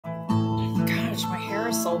gosh, my hair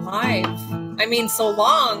is so live. I mean, so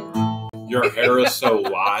long. Your hair is so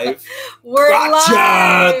live. We're gotcha!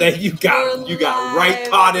 live. That you got right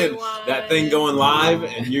caught in that thing going live,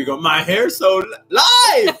 and you go, my hair's so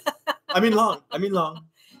live. I mean long.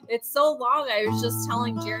 It's so long. I was just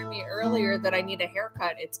telling Jeremy earlier that I need a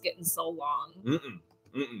haircut. It's getting so long.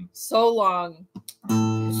 So long.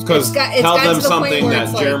 Because tell them something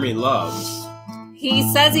that Jeremy loves. He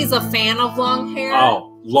says he's a fan of long hair.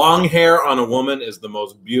 Oh, long hair on a woman is the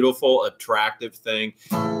most beautiful, attractive thing.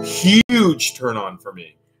 Huge turn on for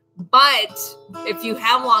me. But if you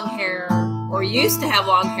have long hair or used to have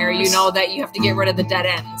long hair, you know that you have to get rid of the dead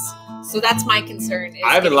ends. So that's my concern.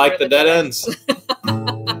 I haven't liked the dead ends.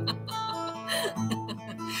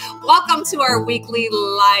 Welcome to our weekly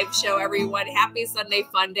live show, everyone. Happy Sunday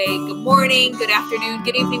Fun Day. Good morning, good afternoon,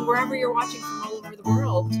 good evening, wherever you're watching from all over the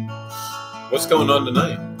world. What's going on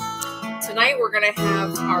tonight? Tonight we're going to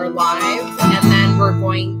have our live, and then we're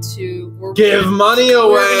going to give money away.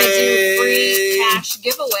 We're going to do free cash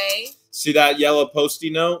giveaway. See that yellow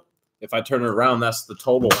Post-it note? If I turn it around, that's the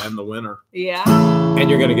total and the winner. Yeah. And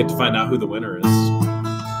you're going to get to find out who the winner is.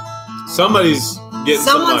 Someone's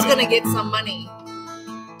going to get some money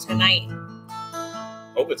tonight.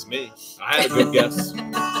 Hope it's me. I had a good guess.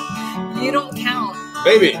 You don't count.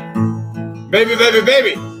 Baby.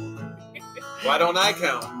 Why don't I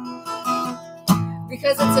count?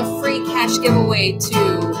 Because it's a free cash giveaway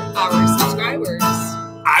to our subscribers.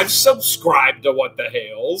 I've subscribed to What the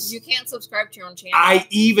Hales. You can't subscribe to your own channel. I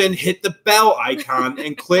even hit the bell icon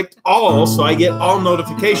and clicked all so I get all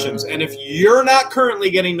notifications. And if you're not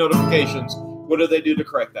currently getting notifications, what do they do to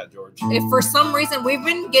correct that, George? If for some reason we've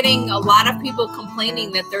been getting a lot of people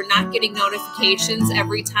complaining that they're not getting notifications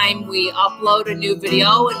every time we upload a new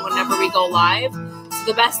video and whenever we go live. So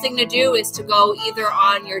the best thing to do is to go either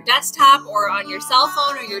on your desktop or on your cell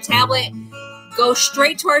phone or your tablet. Go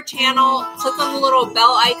straight to our channel, click on the little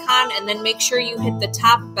bell icon, and then make sure you hit the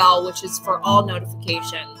top bell, which is for all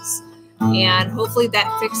notifications. And hopefully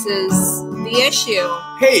that fixes the issue.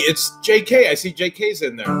 Hey, it's JK. I see JK's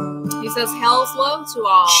in there. He says, Hales love to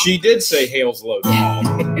all. She did say Hales love to all.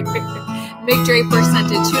 Mick Draper sent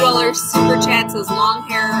a $2 super chat, says, long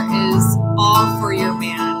hair is all for your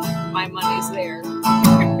man. My money's there.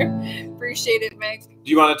 Appreciate it, Mick. Do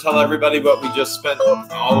you want to tell everybody what we just spent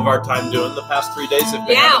all of our time doing the past 3 days? If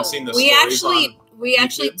they haven't seen the stories we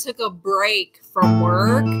actually took a break from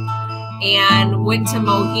work and went to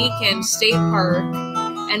Mohican State Park.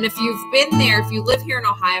 And if you've been there, if you live here in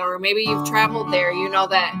Ohio, or maybe you've traveled there, you know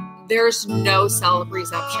that there's no cell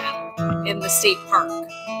reception in the state park.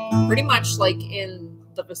 Pretty much like in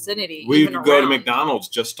the vicinity. We go to McDonald's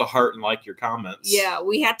just to heart and like your comments. Yeah,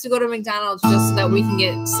 we had to go to McDonald's just so that we can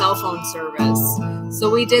get cell phone service. So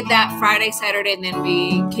we did that Friday, Saturday, and then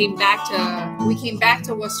we came back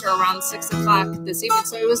to Wooster around 6 o'clock this evening.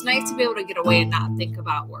 So it was nice to be able to get away and not think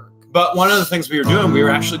about work. But one of the things we were doing, we were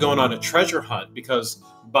actually going on a treasure hunt because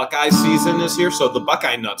Buckeye season is here. So the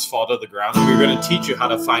Buckeye nuts fall to the ground. And we were going to teach you how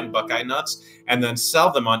to find Buckeye nuts and then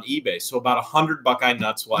sell them on eBay. So about 100 Buckeye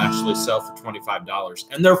nuts will actually sell for $25.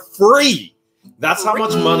 And they're free. That's how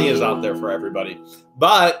much money is out there for everybody.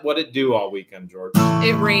 But what did it do all weekend, George?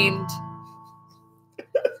 It rained.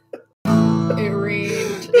 It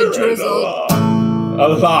rained. It drizzled. A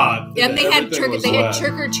lot. And they had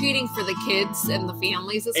trick-or-treating for the kids and the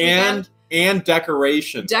families this weekend. And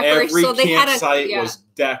decorations. Every so campsite was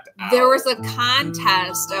decked out. There was a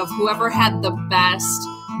contest of whoever had the best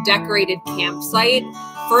decorated campsite.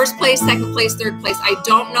 First place, second place, third place. I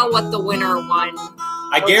don't know what the winner won.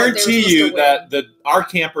 I guarantee you that our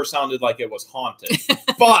camper sounded like it was haunted.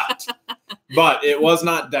 but it was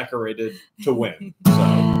not decorated to win.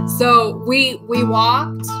 So we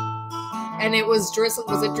walked. And it was drizzling.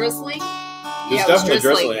 Was it drizzling? It was definitely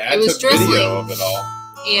drizzling. It was drizzling. Video of it all.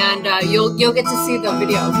 And you'll get to see the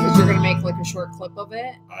video because you're going to make like a short clip of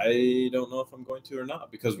it. I don't know if I'm going to or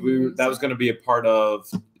not because that was going to be a part of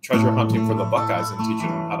treasure hunting for the Buckeyes and teaching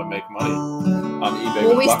them how to make money on eBay.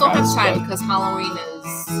 Well, we still have time because Halloween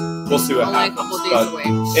is we'll see what only happens, a couple days away.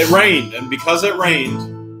 It rained, and because it rained,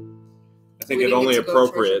 I think it's only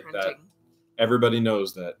appropriate that everybody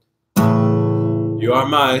knows that. You are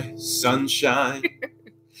my sunshine,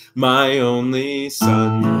 my only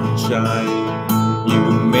sunshine.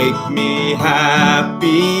 You make me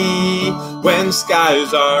happy when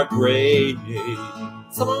skies are gray.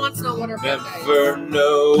 Someone wants to know what are Buckeyes. Never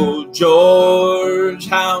know, George,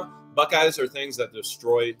 how Buckeyes are things that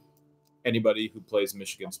destroy anybody who plays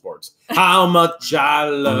Michigan sports. How much I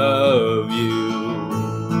love you.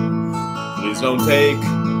 Please don't take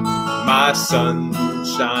my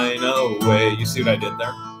sunshine away. You see what I did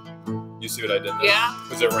there? You see what I did there? Yeah.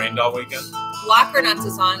 Because it rained all weekend. Locker Nuts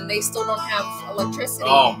is on. They still don't have electricity.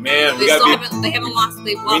 Oh man, they haven't lost.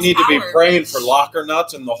 They've lost. We need to be praying for Locker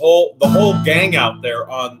Nuts and the whole gang out there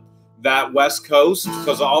on that West Coast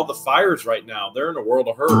because of all the fires right now. They're in a world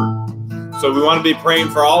of hurt. So we want to be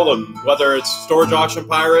praying for all of them, whether it's Storage Auction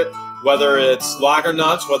Pirate, whether it's Locker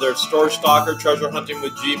Nuts, whether it's Storage Stalker, Treasure Hunting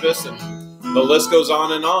with Jeebus, and the list goes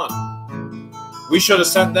on and on. We should have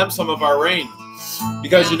sent them some of our rain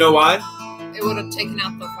because you know why? It would have taken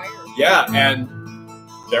out the fire. Yeah, and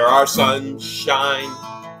they're our sunshine,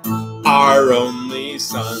 our only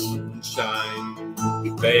sunshine.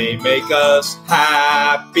 They make us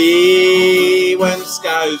happy when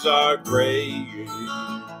skies are gray.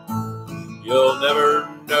 You'll never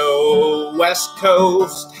know, West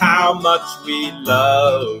Coast, how much we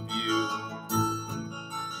love you.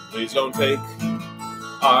 Please don't take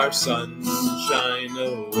our sunshine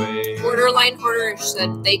away. Borderline Hoarder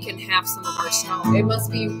said they can have some of our snow. It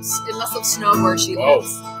must have snowed where she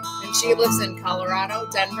lives. And she lives in Colorado,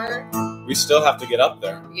 Denver. We still have to get up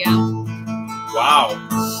there. Yeah. Wow.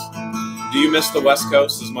 Do you miss the West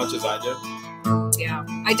Coast as much as I do? Yeah.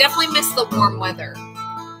 I definitely miss the warm weather.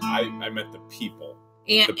 I meant the people.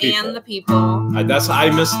 And the people. I miss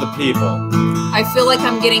the people. I feel like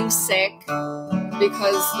I'm getting sick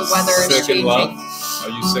because the weather is changing. In love? Are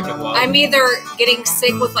you sick in love? I'm either getting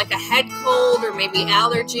sick with like a head cold or maybe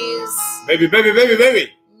allergies. Baby.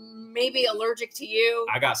 Maybe allergic to you.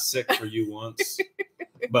 I got sick for you once.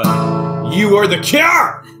 But you are the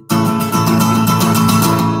cure!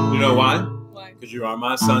 You know why? Why? Because you are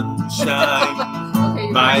my sunshine.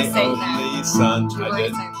 Okay, my only sunshine. I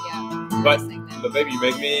did. But baby, you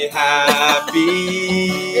make me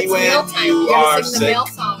happy when you are sick. The mail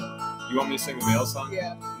song. You want me to sing the mail song?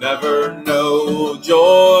 Yeah. Never know,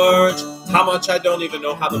 George, how much I don't even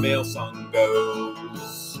know how the mail song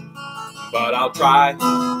goes. But I'll try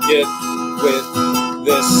it with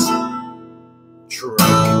this trick.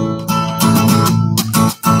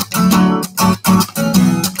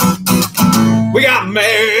 We got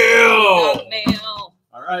mail!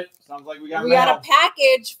 All right. Sounds like we got got a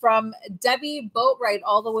package from Debbie Boatwright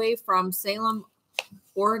all the way from Salem,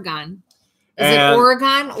 Oregon. Is it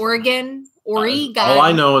Oregon? All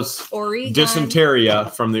I know is Oregon. Dysentery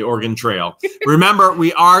from the Oregon Trail. Remember,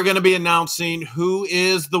 we are going to be announcing who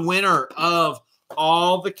is the winner of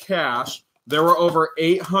all the cash. There were over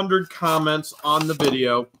 800 comments on the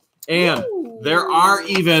video, and there are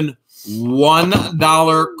even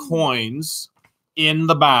 $1 coins in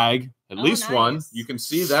the bag. At least nice. One. You can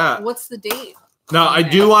see that. What's the date? Now, I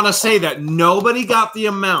do want to say that nobody got the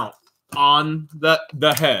amount on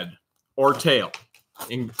the head or tail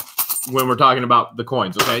when we're talking about the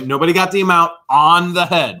coins, okay? Nobody got the amount on the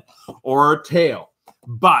head or tail.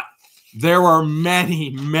 But there were many,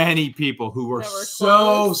 many people who were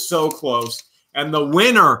so close. And the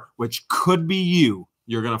winner, which could be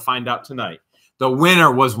you're going to find out tonight. The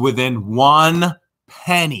winner was within 1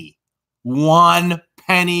 penny. 1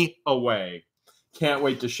 penny away. Can't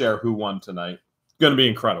wait to share who won tonight. It's going to be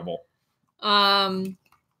incredible.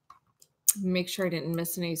 Make sure I didn't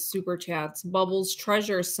miss any super chats. Bubbles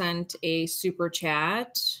Treasure sent a super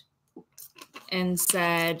chat and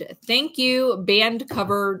said, "Thank you. Band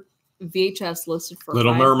cover VHS listed for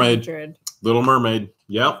Little Mermaid. Little Mermaid.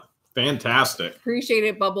 Yep. Fantastic. Appreciate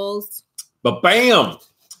it, Bubbles. But bam!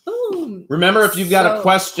 Boom. Remember, if you've got a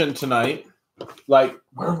question tonight, like,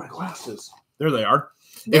 where are my glasses? There they are.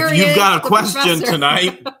 If you've got a question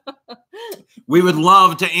tonight, we would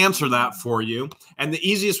love to answer that for you. And the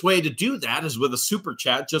easiest way to do that is with a super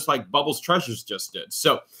chat, just like Bubbles Treasures just did.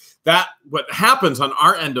 So what happens on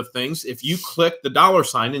our end of things, if you click the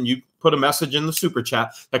 $sign and you put a message in the super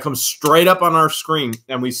chat, that comes straight up on our screen,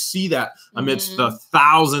 and we see that amidst the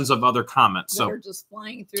thousands of other comments. So they're just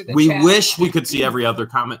flying through the we chat. wish we could see every other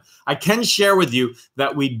comment. I can share with you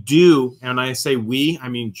that we do, and I say we, I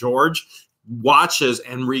mean George, watches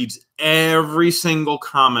and reads every single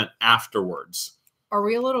comment afterwards. Are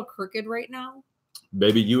we a little crooked right now?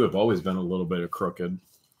 Baby, you have always been a little bit of crooked.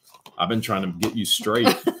 I've been trying to get you straight.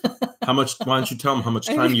 Why don't you tell them how much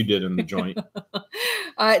time you did in the joint?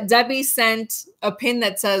 Debbie sent a pin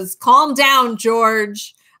that says, "Calm down,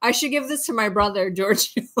 George. I should give this to my brother,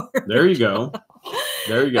 George." There you go.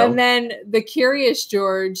 There you go. And then the Curious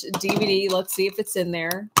George DVD. Let's see if it's in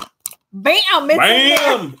there. Bam!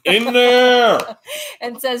 Bam! In there.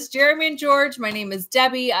 And says, "Jeremy and George, my name is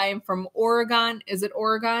Debbie. I am from Oregon." Is it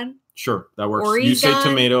Oregon? Sure, that works. Oregon. You say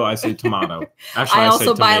tomato, I say tomato. Actually, I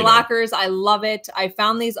also buy lockers. I love it. I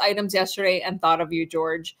found these items yesterday and thought of you,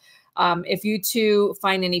 George. If you two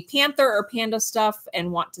find any panther or panda stuff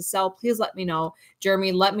and want to sell, please let me know.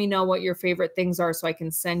 Jeremy, let me know what your favorite things are so I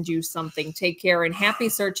can send you something. Take care and happy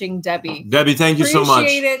searching, Debbie. Debbie, thank you so much.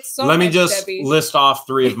 Appreciate it so Let me much, just Debbie. list off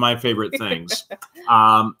 3 of my favorite things.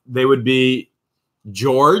 They would be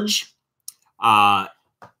George,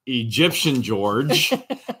 Egyptian George,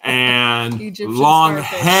 and Egyptian long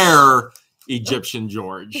starfish. hair Egyptian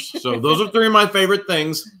George. So those are 3 of my favorite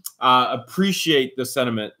things. Appreciate the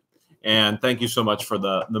sentiment, and thank you so much for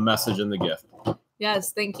the message and the gift.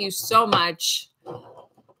 Yes, thank you so much.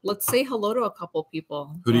 Let's say hello to a couple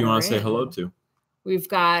people. Who do you want to say hello to? We've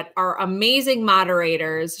got our amazing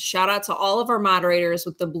moderators. Shout out to all of our moderators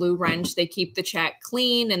with the blue wrench. They keep the chat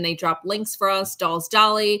clean and they drop links for us. Dolls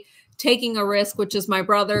Dolly, Taking a Risk, which is my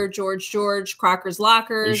brother, George, Crocker's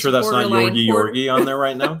Lockers. Are you sure that's not Yorgie on there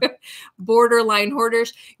right now? Borderline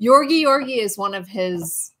Hoarders. Yorgie is one of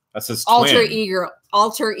his, that's his alter twin.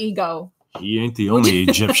 ego. He ain't the only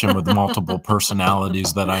Egyptian with multiple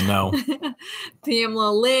personalities that I know.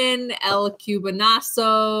 Pamela Lynn, El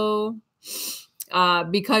Cubanazo,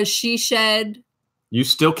 Because She Shed. You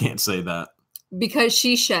still can't say that. Because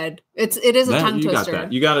She Shed. It is a tongue twister. Got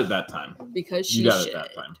that. You got it that time. Because She Shed. You got it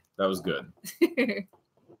that time. That was good.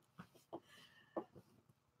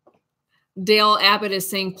 Dale Abbott is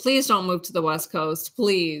saying, please don't move to the West Coast,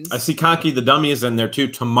 please. I see Conky the Dummy is in there too.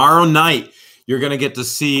 Tomorrow night, you're going to get to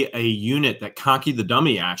see a unit that Conky the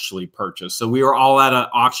Dummy actually purchased. So we were all at an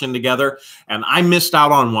auction together, and I missed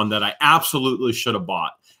out on one that I absolutely should have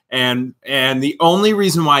bought. And the only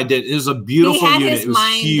reason why I did is a beautiful unit. It was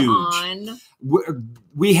huge.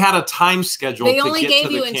 We had a time schedule. They only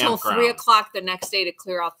gave you until 3 o'clock the next day to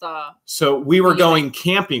clear out the. So we were going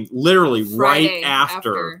camping literally Friday,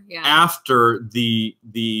 right after the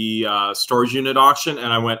storage unit auction,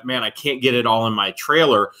 and I went, man, I can't get it all in my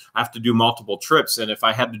trailer. I have to do multiple trips, and if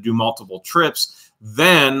I had to do multiple trips,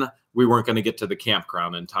 then we weren't going to get to the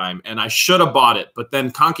campground in time, and I should have bought it. But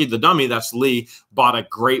then Conky the Dummy, that's Lee, bought a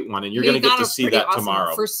great one, and you're going to get to see that awesome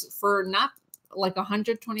tomorrow for not. Like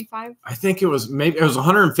 125? I think it was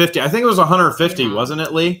 150. I think it was 150, wasn't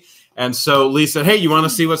it, Lee? And so Lee said, hey, you want to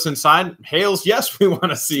see what's inside? Hales, yes, we want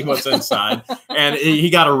to see what's inside. And he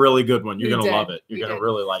got a really good one. You're going to love it. You're going to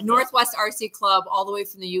really like it. Northwest RC Club, all the way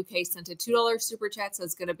from the UK, sent a $2 super chat. So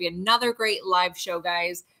it's going to be another great live show,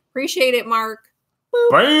 guys. Appreciate it, Mark.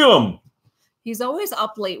 Boop. Bam! He's always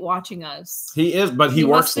up late watching us. He is, but he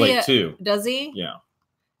works late too. Does he? Yeah.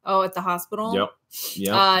 Oh, at the hospital? Yep.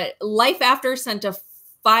 Yep. Life After sent a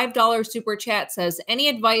 $5 super chat, says, any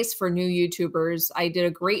advice for new YouTubers? I did a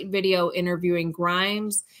great video interviewing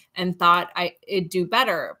Grimes and thought it'd do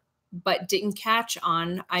better, but didn't catch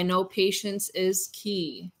on. I know patience is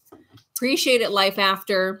key. Appreciate it, Life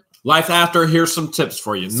After. Life After, here's some tips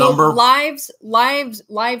for you. So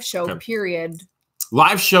live show, period.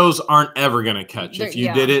 Live shows aren't ever going to catch. If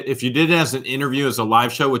you did it as an interview, as a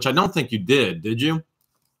live show, which I don't think you did you?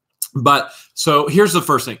 But so here's the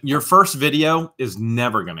first thing. Your first video is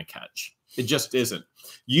never going to catch. It just isn't.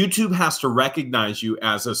 YouTube has to recognize you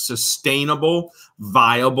as a sustainable,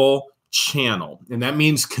 viable channel. And that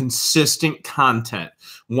means consistent content.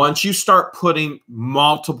 Once you start putting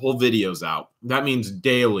multiple videos out, that means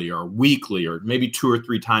daily or weekly or maybe 2 or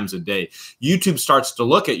 3 times a day, YouTube starts to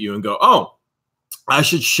look at you and go, oh, I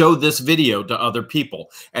should show this video to other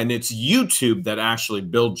people. And it's YouTube that actually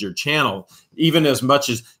builds your channel, even as much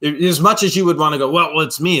as you would want to go, well,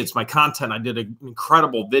 it's me, it's my content. I did an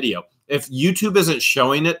incredible video. If YouTube isn't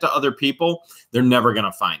showing it to other people, they're never going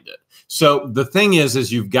to find it. So the thing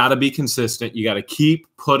is you've got to be consistent. You got to keep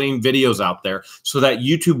putting videos out there so that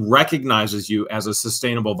YouTube recognizes you as a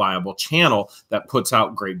sustainable, viable channel that puts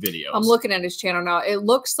out great videos. I'm looking at his channel now. It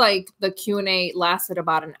looks like the Q&A lasted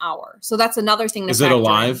about an hour. So that's another thing. Is it a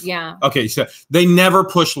live? Yeah. Okay. So they never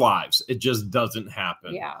push lives. It just doesn't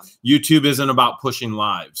happen. Yeah. YouTube isn't about pushing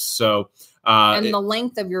lives. So and the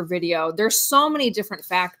length of your video. There's so many different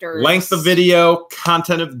factors. Length of video,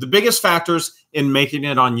 content of the biggest factors in making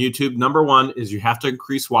it on YouTube. Number one is you have to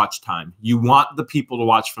increase watch time. You want the people to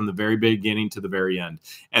watch from the very beginning to the very end.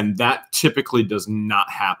 And that typically does not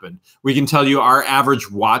happen. We can tell you our average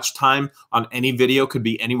watch time on any video could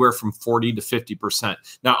be anywhere from 40 to 50%.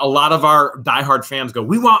 Now, a lot of our diehard fans go,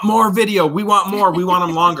 we want more video. We want more. We want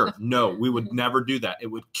them longer. No, we would never do that. It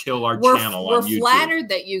would kill our channel on YouTube. We're flattered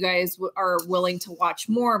that you guys are willing to watch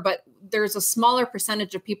more, but there's a smaller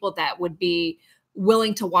percentage of people that would be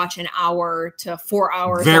willing to watch an hour to 4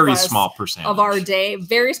 hours. Very small percentage of our day.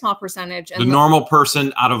 Very small percentage. And the normal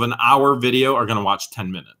person out of an hour video are going to watch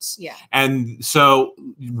 10 minutes. Yeah. And so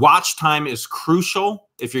watch time is crucial.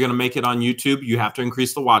 If you're going to make it on YouTube, you have to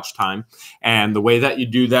increase the watch time. And the way that you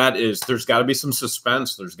do that is there's got to be some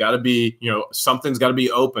suspense. There's got to be, something's got to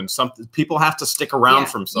be open. Something people have to stick around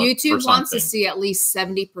from something. YouTube wants to see at least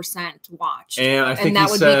 70% watched. And I think that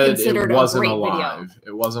he would said be considered it wasn't a great alive. video.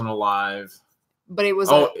 It wasn't alive. But it was.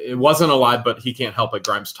 It wasn't alive, but he can't help it.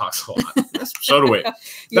 Grimes talks a lot. So do we.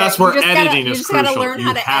 That's where editing is crucial. You just got to learn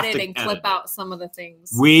how to edit and clip out some of the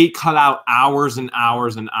things. We cut out hours and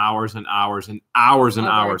hours and hours and hours and hours and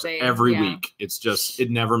hours every week. It's just,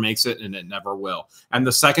 it never makes it and it never will. And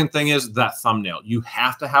the second thing is that thumbnail. You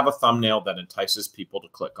have to have a thumbnail that entices people to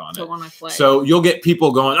click on it. So you'll get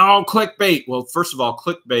people going, oh, clickbait. Well, first of all,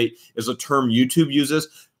 clickbait is a term YouTube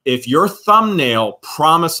uses. If your thumbnail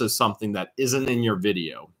promises something that isn't in your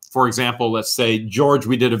video, for example, let's say, George,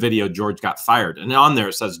 we did a video, George got fired. And on there,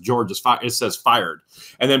 it says George is fired. It says fired.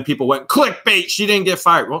 And then people went, clickbait, she didn't get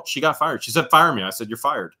fired. Well, she got fired. She said, fire me. I said, you're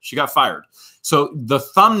fired. She got fired. So the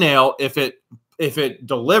thumbnail, if it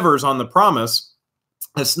delivers on the promise,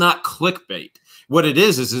 it's not clickbait. What it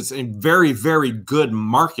is it's a very, very good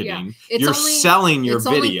marketing. Yeah. You're selling your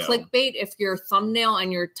video. It's only clickbait if your thumbnail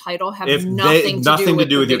and your title have nothing to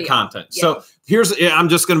do with your content. Yeah. So I'm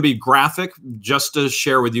just going to be graphic just to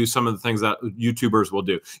share with you some of the things that YouTubers will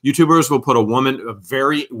do. YouTubers will put a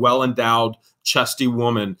very well-endowed, chesty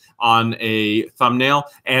woman on a thumbnail,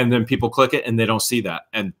 and then people click it and they don't see that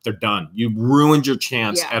and they're done. You ruined your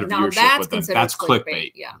chance at a viewership with them. That's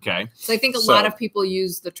clickbait. Yeah. Okay. So I think a lot of people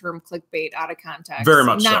use the term clickbait out of context. Very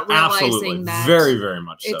much not so. realizing Absolutely. that very, very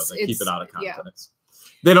much so. They keep it out of context.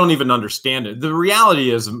 They don't even understand it. The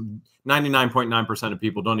reality is 99.9% of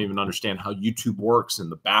people don't even understand how YouTube works in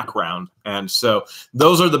the background. And so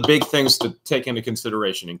those are the big things to take into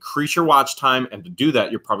consideration. Increase your watch time. And to do that,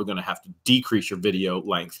 you're probably going to have to decrease your video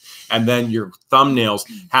length. And then your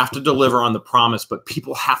thumbnails have to deliver on the promise, but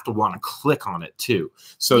people have to want to click on it too.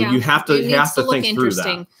 So you have to think through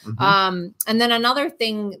that. Mm-hmm. And then another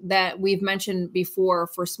thing that we've mentioned before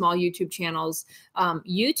for small YouTube channels,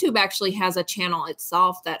 YouTube actually has a channel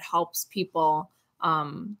itself that helps people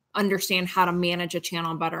understand how to manage a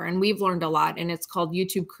channel better. And we've learned a lot, and it's called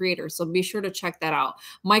YouTube Creators. So be sure to check that out.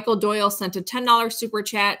 Michael Doyle sent a $10 super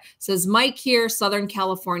chat, says, Mike here, Southern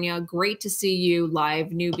California. Great to see you live,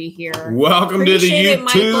 newbie here. Welcome to the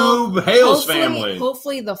YouTube Hales family.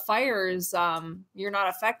 Hopefully the fires, you're not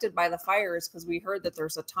affected by the fires, because we heard that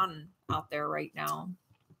there's a ton out there right now.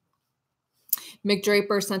 Mick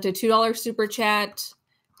Draper sent a $2 super chat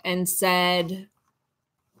and said,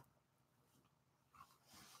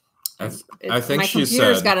 I think my she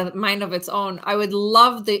computer's said, got a mind of its own. You would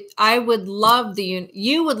love the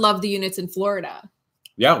units in Florida.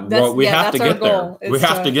 Yeah, well, we have to get there. We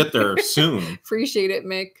have to get there soon. Appreciate it,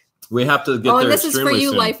 Mick. We have to get there. Oh, and this is for you,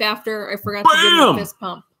 soon. Life After. I forgot to give you a fist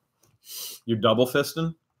pump. You're double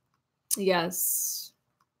fisting? Yes.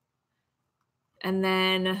 And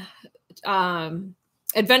then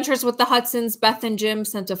Adventures with the Hudsons, Beth and Jim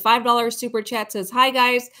sent a $5 super chat, says, hi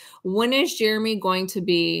guys, when is Jeremy going to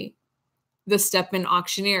be the step-in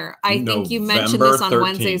auctioneer? I think you mentioned this on 13th.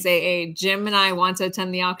 Wednesday's AA. Jim and I want to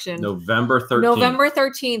attend the auction. November 13th. November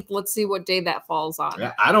 13th. Let's see what day that falls on.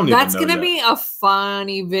 Yeah, I don't even know. That's going to be a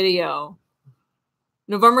funny video.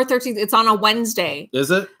 November 13th. It's on a Wednesday. Is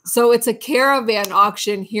it? So it's a caravan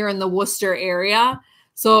auction here in the Wooster area.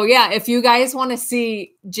 So yeah, if you guys want to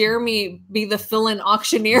see Jeremy be the fill-in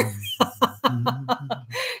auctioneer,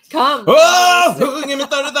 come. Oh, who give me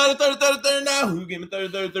 30 now? Who give me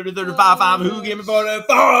 30 35? Who give me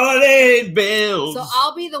 40 bills? So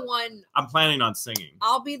I'll be the one. I'm planning on singing.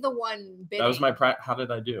 I'll be the one bidding. That was my how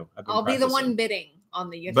did I do? I'll be the one bidding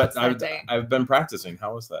on the units that day. I've been practicing.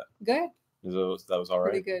 How was that? Good. That was all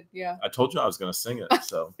right. Pretty good, yeah. I told you I was going to sing it,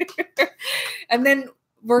 so. And then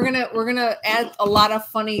we're gonna add a lot of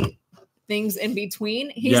funny things in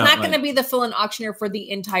between. He's not gonna be the fill-in auctioneer for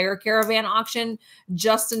the entire caravan auction,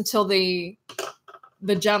 just until the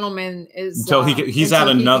gentleman is he's at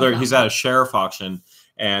a sheriff auction,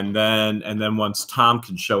 and then once Tom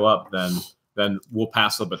can show up, then we'll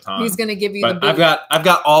pass the baton. He's gonna give you I've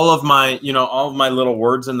got all of my little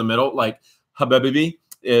words in the middle, like Habibi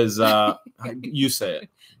is you say it.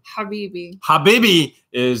 Habibi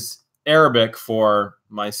is Arabic for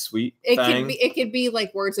my sweet thing. It could be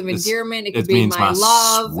like words of endearment. It could be my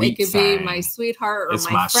love. It could be my sweetheart or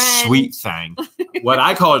my friend. Sweet thing. What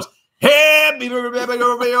I call is hey.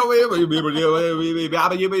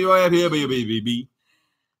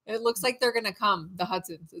 It looks like they're gonna come. The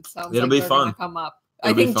Hudsons. It sounds It'll like be they're fun. gonna come up.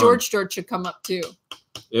 It'll I think be fun. George should come up too.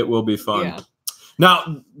 It will be fun. Yeah.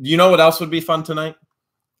 Now, you know what else would be fun tonight?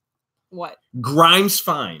 What? Grimes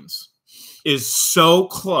Finds is so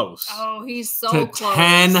close. Oh, he's so to close.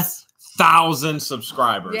 10,000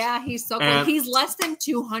 subscribers. Yeah, he's so close. And He's less than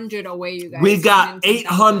 200 away, you guys. We've got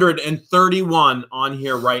 831 on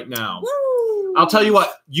here right now. Woo! I'll tell you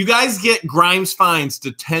what, you guys get Grimes Finds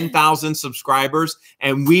to 10,000 subscribers,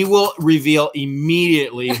 and we will reveal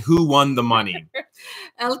immediately who won the money.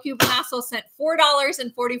 El Cubasso sent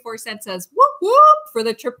 $4.44, says, whoop, whoop, for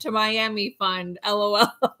the trip to Miami fund. LOL.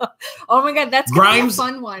 Oh my God, that's gonna be a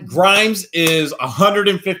fun one. Grimes is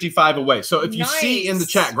 155 away. So if you see in the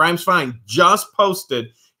chat, Grimes Find just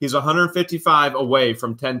posted, he's 155 away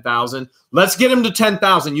from 10,000. Let's get him to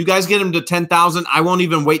 10,000. You guys get him to 10,000. I won't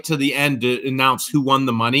even wait to the end to announce who won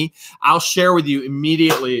the money. I'll share with you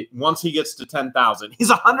immediately once he gets to 10,000. He's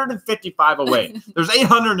 155 away. There's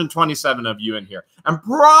 827 of you in here, and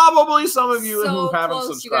probably some of you who haven't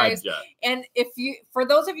subscribed yet. And for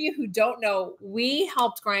those of you who don't know, we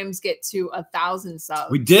helped Grimes get to 1,000 subs.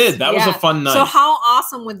 We did. That was a fun night. So how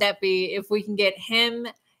awesome would that be if we can get him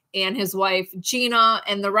and his wife Gina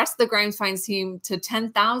and the rest of the Grimes Finds team to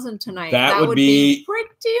 10,000 tonight? That would be pretty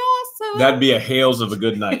awesome. That'd be a Hales of a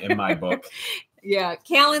good night in my book. Yeah.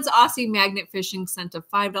 Callan's Aussie Magnet Fishing sent a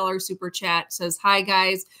 $5 super chat. Says, hi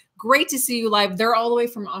guys, great to see you live. They're all the way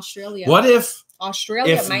from Australia. What if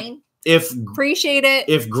Australia, man? Appreciate it.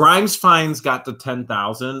 If Grimes Finds got to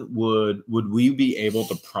 10,000, would we be able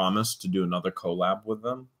to promise to do another collab with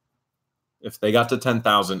them? If they got to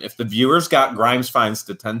 10,000, if the viewers got Grimes Finds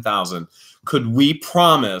to 10,000, could we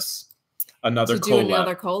promise another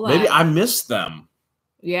collab? Maybe I missed them.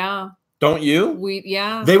 Yeah. Don't you?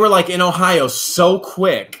 Yeah. They were like in Ohio so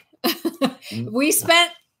quick. We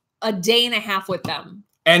spent a day and a half with them.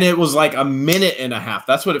 And it was like a minute and a half.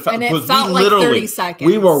 That's what it felt. And it felt like 30 seconds.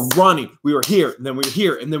 We were running. We were here, and then we were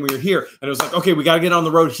here, and then we were here. And it was like, okay, we got to get on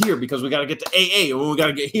the road here because we got to get to AA, and we got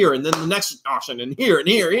to get here, and then the next auction, and here, and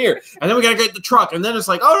here, and here. And then we got to get the truck. And then it's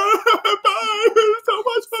like, oh, so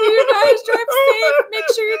much fun. See you guys, drive safe. Make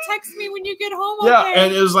sure you text me when you get home. Yeah, okay?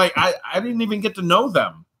 and it was like, I didn't even get to know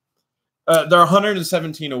them. They're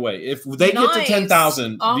 117 away. If they get to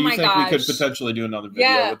 10,000, do you think we could potentially do another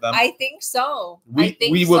video with them? I think so.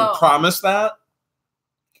 We would promise that.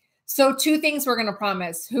 So 2 things we're going to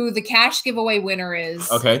promise: who the cash giveaway winner is.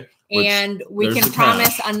 Okay. And we can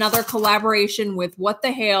promise another collaboration with What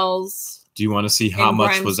the Hales. Do you want to see how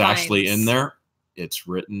much was actually in there? It's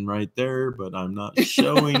written right there, but I'm not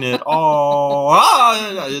showing it all.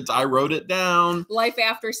 I wrote it down. Life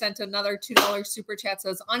After sent another $2 super chat.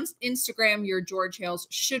 Says, on Instagram, you're George Hales.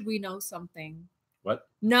 Should we know something? What?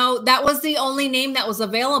 No, that was the only name that was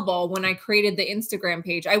available when I created the Instagram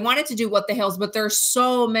page. I wanted to do What the Hales, but there's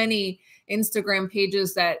so many Instagram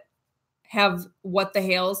pages that have What the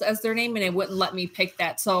Hales as their name, and it wouldn't let me pick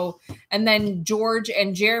that. So, and then George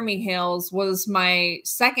and Jeremy Hales was my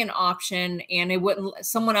second option, and it wouldn't,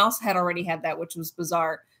 someone else had already had that, which was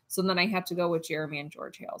bizarre. So then I had to go with Jeremy and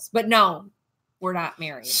George Hales. But no, we're not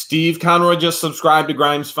married. Steve Conroy just subscribed to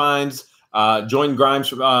Grimes Finds. Joined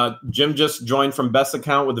Grimes. Jim just joined from Best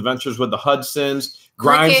Account with Adventures with the Hudsons.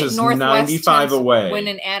 Grimes is 95 away. Went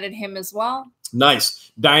and added him as well.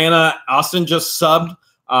 Nice. Diana Austin just subbed.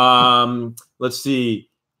 Let's see.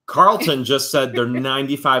 Carlton just said they're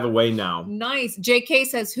 95 away now. Nice. JK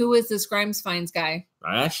says, who is this Grimes Finds guy?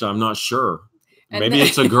 Actually, I'm not sure. Maybe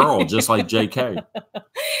it's a girl, just like JK.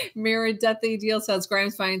 Mirror Deathly Deal says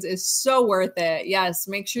Grimes Finds is so worth it. Yes.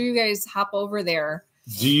 Make sure you guys hop over there.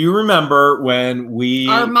 Do you remember when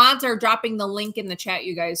our mods are dropping the link in the chat,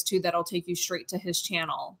 you guys, too, that'll take you straight to his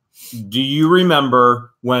channel. Do you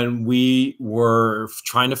remember when we were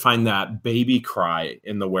trying to find that baby cry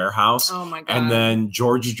in the warehouse? Oh my God. And then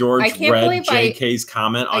George read JK's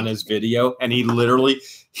comment on his video, and he literally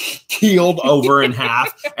keeled over in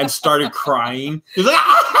half and started crying. He's like,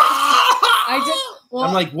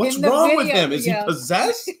 I'm like, what's wrong with him? Is he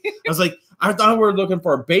possessed? I was like, I thought we were looking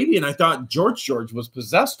for a baby, and I thought George was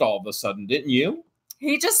possessed all of a sudden, didn't you?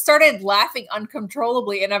 He just started laughing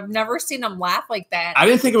uncontrollably, and I've never seen him laugh like that. I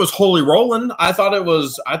didn't think it was Holy Rollin'. I thought it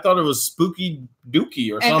was Spooky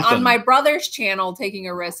Dookie or something. And on my brother's channel, Taking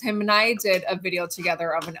a Risk, him and I did a video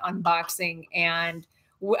together of an unboxing, and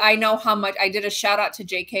I know how much I did a shout out to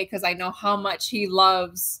JK because I know how much he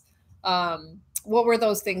loves. What were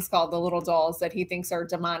those things called? The little dolls that he thinks are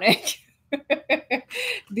demonic.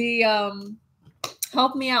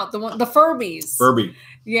 Help me out. The Furbies. Furby.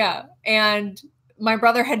 Yeah. And my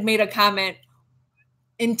brother had made a comment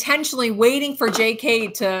intentionally waiting for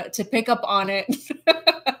JK to pick up on it.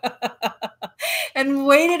 and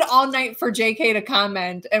waited all night for JK to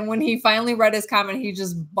comment. And when he finally read his comment, he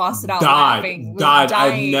just busted out laughing. Died.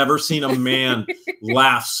 I've never seen a man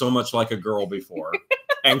laugh so much like a girl before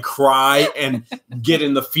and cry and get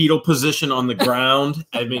in the fetal position on the ground.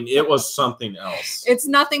 I mean, it was something else. It's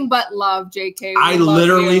nothing but love, JK. I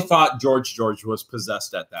literally thought George was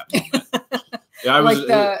possessed at that moment. Yeah, I was like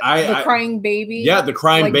the crying baby. Yeah, the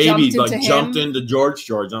crying baby jumped into George.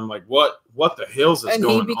 I'm like, what the hell's is going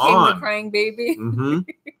on? And he became the crying baby. Mm-hmm.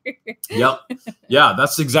 Yep. Yeah,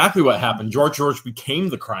 that's exactly what happened. George became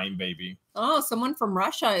the crying baby. Oh, someone from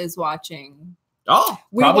Russia is watching. Oh,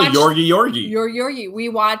 probably Yorgi. We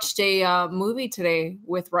watched a movie today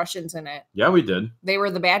with Russians in it. Yeah, we did. They were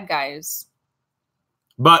the bad guys.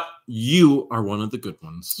 But you are one of the good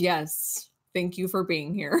ones. Yes. Thank you for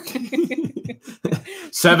being here.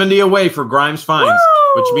 70 away for Grimes Finds,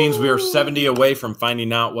 which means we are 70 away from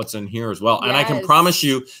finding out what's in here as well. Yes. And I can promise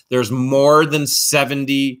you there's more than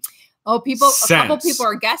 70 cents. A couple people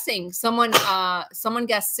are guessing. Someone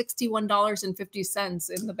guessed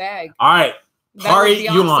 $61.50 in the bag. All right. Hari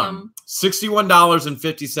Yulan,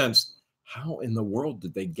 $61.50. How in the world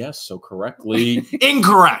did they guess so correctly?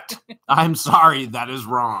 Incorrect. I'm sorry. That is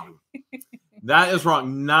wrong. That is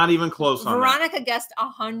wrong. Not even close on Veronica that. Guessed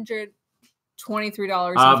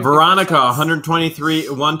 $123. Veronica, 123,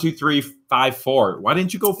 12354. Why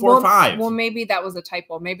didn't you go 4 or 5? Well, maybe that was a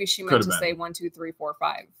typo. Maybe she meant to say 1, 2, 3, 4,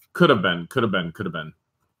 5. Could have been.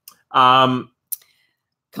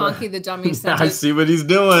 Conky the dummy said, I see what he's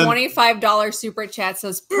doing. $25 super chat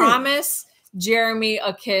says, promise Jeremy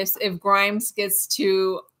a kiss if Grimes gets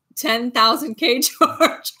to 10,000K,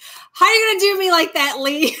 George. How are you going to do me like that,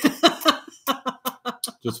 Lee?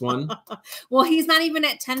 Just one? Well, he's not even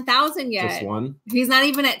at 10,000 yet. Just one? He's not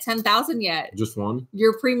even at 10,000 yet. Just one?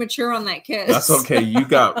 You're premature on that kiss. That's okay. You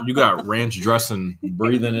got ranch dressing,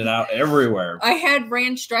 breathing it out everywhere. I had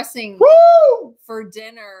ranch dressing for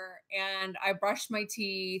dinner, and I brushed my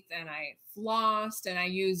teeth, and I flossed, and I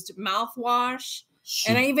used mouthwash.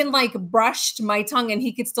 And I even brushed my tongue, and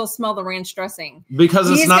he could still smell the ranch dressing.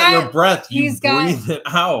 Because it's not your breath. You breathe it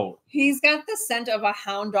out. He's got the scent of a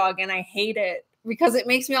hound dog, and I hate it because it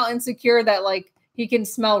makes me all insecure that he can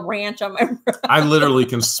smell ranch on my breath. I literally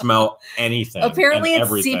can smell anything. Apparently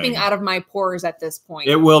it's seeping out of my pores at this point.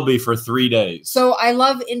 It will be for 3 days. So I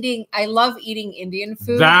love eating Indian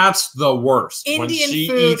food. That's the worst. Indian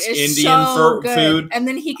food is so good. And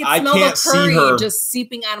then he can smell the curry just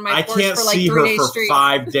seeping out of my pores for 3 days straight.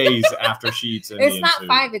 5 days after she eats Indian food. It's not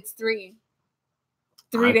 5, it's 3.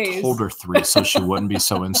 3 days. I told her 3 so she wouldn't be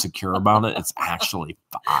so insecure about it. It's actually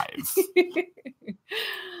 5.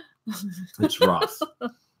 It's rough.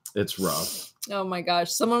 It's rough. Oh my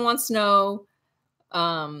gosh. Someone wants to know,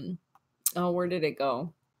 where did it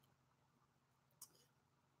go?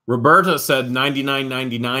 Roberta said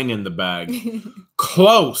 $99.99 in the bag.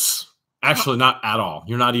 Close. Actually, not at all.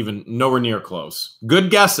 You're not even nowhere near close.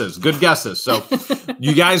 Good guesses. Good guesses. So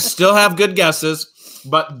you guys still have good guesses,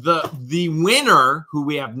 but the winner, who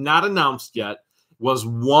we have not announced yet, was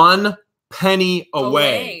 1 penny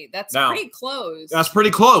away. That's pretty close. That's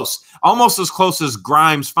pretty close. Almost as close as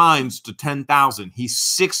Grimes Finds to 10,000. He's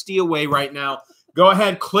 60 away right now. Go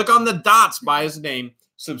ahead, click on the dots by his name,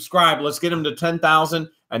 subscribe. Let's get him to 10,000,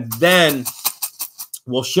 and then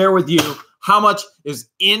we'll share with you how much is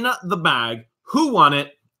in the bag, who won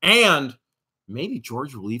it, and maybe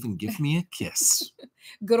George will even give me a kiss.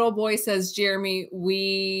 Good old boy says, Jeremy,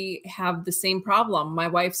 we have the same problem. My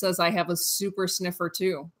wife says I have a super sniffer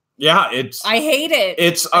too. Yeah, I hate it.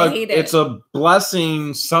 It's a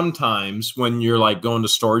blessing sometimes when you're going to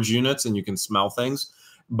storage units and you can smell things,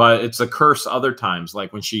 but it's a curse other times,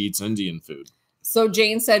 like when she eats Indian food. So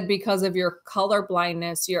Jane said, because of your color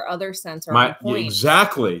blindness, your other scents are on point.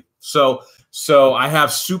 Exactly. So I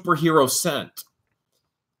have superhero scent.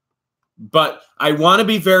 But I want to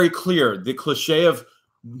be very clear. The cliche of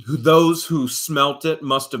those who smelt it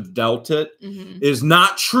must have dealt it is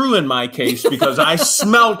not true in my case, because I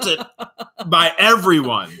smelt it by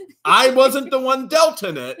everyone. I wasn't the one dealt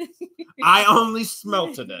in it. I only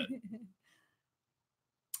smelted it.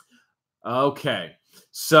 Okay.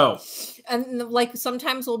 So. And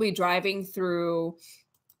sometimes we'll be driving through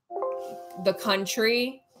the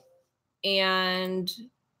country and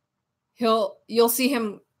you'll see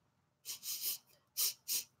him.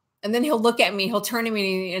 And then he'll look at me, he'll turn to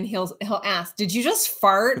me, and he'll ask, did you just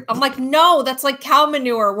fart? I'm like, no, that's like cow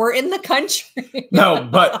manure. We're in the country. No,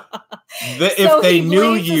 but if they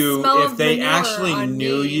knew you, if they actually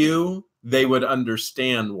knew you, they would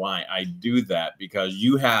understand why I do that, because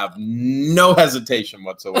you have no hesitation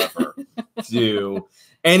whatsoever do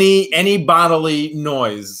any bodily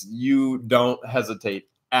noise, you don't hesitate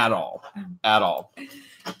at all.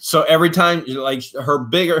 So every time, like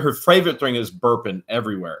her favorite thing is burping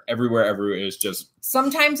everywhere is just.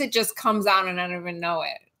 Sometimes it just comes out and I don't even know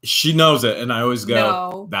it. She knows it, and I always go,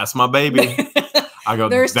 no. "That's my baby." I go,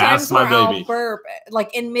 There's "That's times my where baby." I'll burp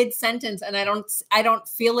like in mid sentence, and I don't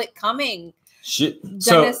feel it coming.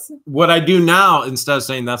 So what I do now, instead of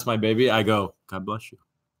saying "that's my baby," I go, "God bless you."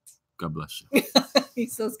 God bless you. He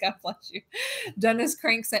says, God bless you. Dennis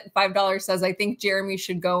Crank sent $5, says, I think Jeremy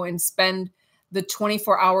should go and spend the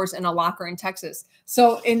 24 hours in a locker in Texas.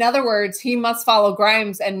 So in other words, he must follow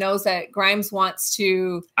Grimes and knows that Grimes wants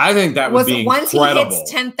to. I think that would be once incredible. He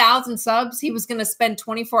hits 10,000 subs, he was going to spend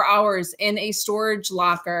 24 hours in a storage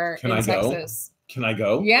locker in Texas. Can I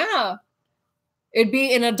go? Yeah. It'd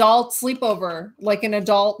be an adult sleepover, like an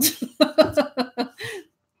adult.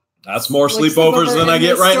 That's more sleepovers than I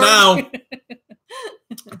get right now.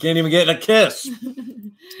 I can't even get a kiss.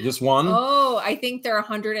 Just one. Oh, I think they're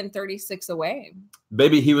 136 away.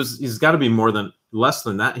 Baby, he's got to be less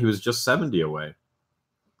than that. He was just 70 away.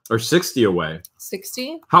 Or 60 away.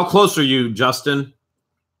 60? How close are you, Justin?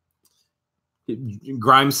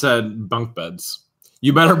 Grimes said bunk beds.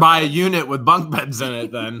 You better buy a unit with bunk beds in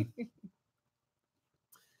it then.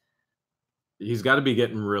 He's got to be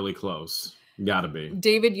getting really close. Got to be.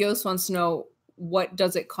 David Yost wants to know, what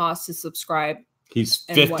does it cost to subscribe? He's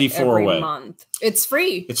 54 away. Month. It's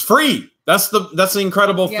free. It's free. That's the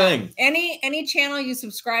incredible thing. Any channel you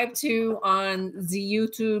subscribe to on the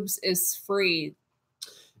YouTubes is free.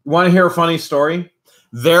 You want to hear a funny story?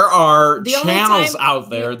 There are channels out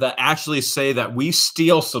there that actually say that we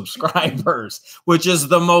steal subscribers, which is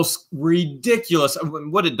the most ridiculous.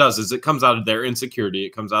 What it does is it comes out of their insecurity.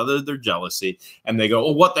 It comes out of their jealousy. And they go,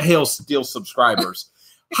 oh, what the hell, steal subscribers?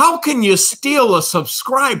 How can you steal a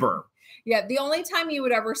subscriber? Yeah, the only time you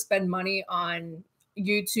would ever spend money on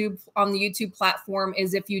YouTube, on the YouTube platform,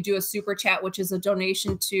 is if you do a super chat, which is a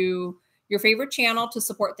donation to your favorite channel to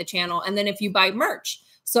support the channel. And then if you buy merch.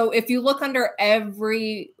 So if you look under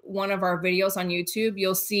every one of our videos on YouTube,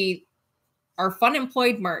 you'll see our Fun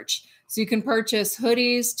Employed merch. So you can purchase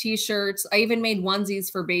hoodies, t-shirts. I even made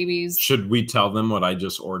onesies for babies. Should we tell them what I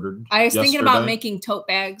just ordered? I was thinking about making tote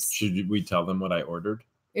bags. Should we tell them what I ordered?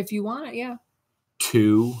 If you want it, yeah.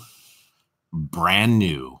 2 brand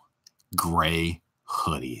new gray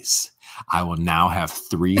hoodies. I will now have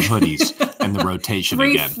 3 hoodies in the rotation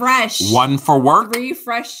 3 again. Fresh. 1 for work. 3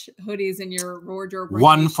 fresh hoodies in your wardrobe.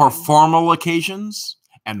 1 for formal occasions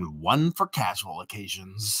and 1 for casual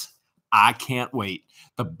occasions. I can't wait.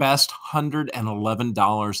 The best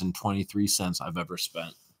 $111.23 I've ever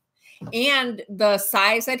spent. And the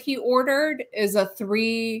size that he ordered is a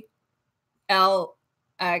 3LXT.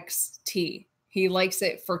 He likes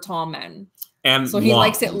it for tall men. And so he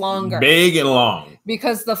likes it longer. Big and long.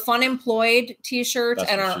 Because the Fun Employed t-shirt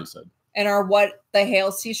and our What the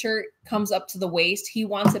Hales t-shirt comes up to the waist. He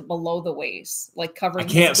wants it below the waist, like covering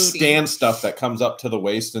his booty. I can't stand stuff that comes up to the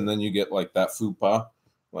waist and then you get like that fupa.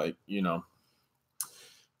 Like, you know.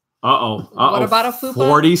 What about a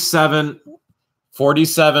fupa?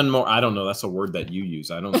 47 more. I don't know. That's a word that you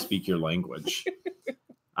use. I don't speak your language.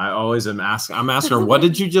 I always am asking. I'm asking her, what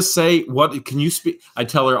did you just say? What can you speak? I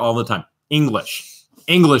tell her all the time. English,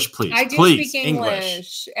 please. I do speak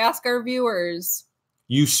English. Ask our viewers.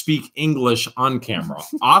 You speak English on camera.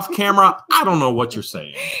 Off camera, I don't know what you're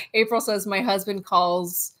saying. April says, my husband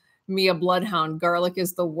calls me a bloodhound. Garlic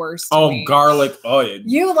is the worst. Garlic. Oh,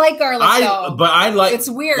 you like garlic, though. But I like. It's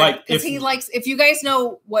weird because he likes. If you guys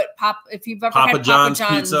know what if you've ever Papa had John's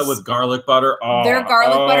pizza with garlic butter, their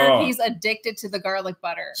garlic butter. He's addicted to the garlic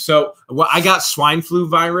butter. So I got swine flu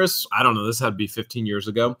virus. I don't know. This had to be 15 years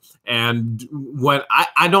ago. And when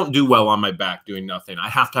I don't do well on my back doing nothing, I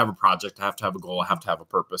have to have a project. I have to have a goal. I have to have a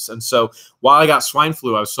purpose. And so while I got swine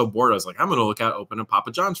flu, I was so bored. I was like, I'm going to open a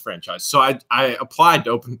Papa John's franchise. So I applied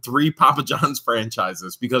to open 3 Papa John's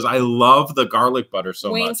franchises because I love the garlic butter so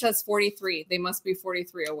much. Wayne says 43. They must be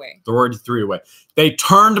 43 away. 43 away. They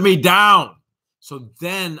turned me down. So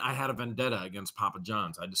then I had a vendetta against Papa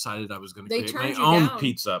John's. I decided I was going to create my own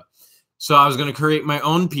pizza. So I was going to create my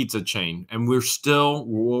own pizza chain. And we're still,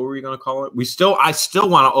 what were we going to call it? I still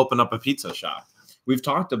want to open up a pizza shop. We've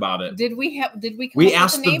talked about it. We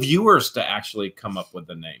asked the viewers to actually come up with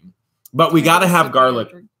the name. But we got to have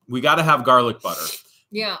garlic. We got to have garlic butter.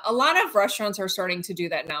 Yeah, a lot of restaurants are starting to do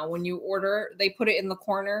that now. When you order, they put it in the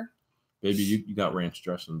corner. Baby, you got ranch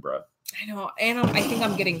dressing breath. I know, and I think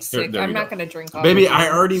I'm getting sick. I'm not going to drink all Baby, I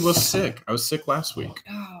already was sick. I was sick last week.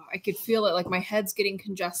 Oh, I could feel it. Like my head's getting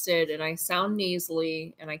congested, and I sound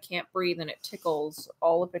nasally, and I can't breathe, and it tickles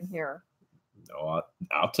all up in here. Oh,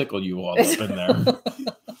 I'll tickle you all up in there.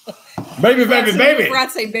 Baby, baby, baby. Forgot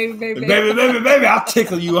to say baby, baby, baby, baby, baby. I'll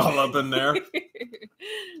tickle you all up in there.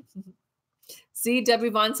 See, Debbie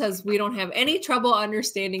Vaughn says we don't have any trouble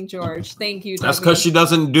understanding George. Thank you, Debbie. That's because she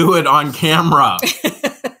doesn't do it on camera.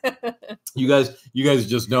 You guys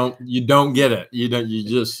just don't get it.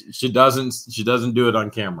 She doesn't do it on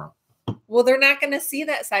camera. Well, they're not going to see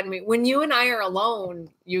that side of me. When you and I are alone,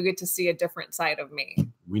 you get to see a different side of me.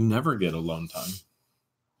 We never get alone time.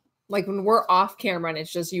 Like when we're off camera and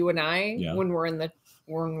it's just you and I, yeah. when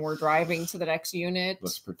we're driving to the next unit.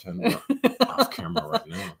 Let's pretend we're off camera right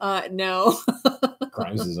now. No.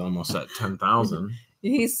 Grimes is almost at 10,000.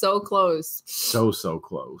 He's so close. So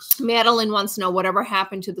close. Madeline wants to know whatever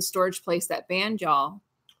happened to the storage place that banned y'all.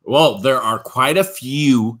 Well, there are quite a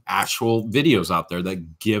few actual videos out there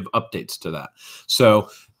that give updates to that. So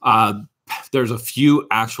there's a few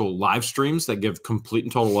actual live streams that give complete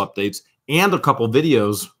and total updates and a couple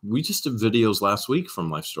videos. We just did videos last week from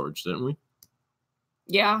Life Storage, didn't we?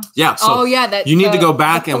 Yeah. Yeah. So that you need to go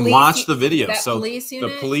back and watch the videos. So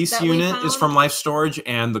the police unit is from Life Storage,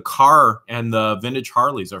 and the car and the vintage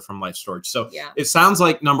Harleys are from Life Storage. So it sounds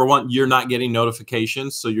like, number one, you're not getting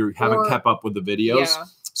notifications, so you haven't kept up with the videos. Yeah.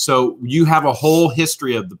 So you have a whole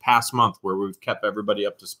history of the past month where we've kept everybody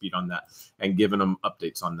up to speed on that and given them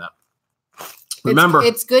updates on that. Remember,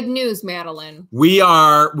 it's good news, Madeline. We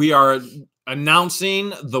are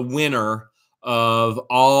announcing the winner of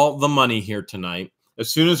all the money here tonight. As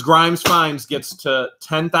soon as Grimes Finds gets to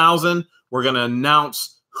 10,000, we're going to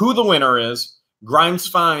announce who the winner is. Grimes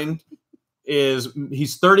Find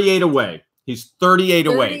he's 38 away. He's 38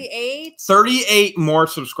 away. 38 more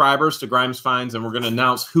subscribers to Grimes Finds, and we're going to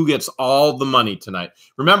announce who gets all the money tonight.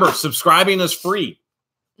 Remember, subscribing is free.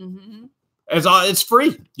 Mm-hmm. It's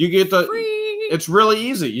free. You get it's really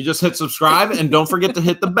easy. You just hit subscribe, and don't forget to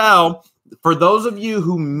hit the bell. For those of you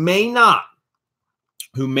who may not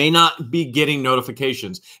be getting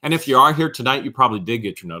notifications. And if you are here tonight, you probably did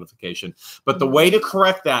get your notification. But the way to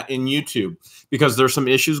correct that in YouTube, because there's some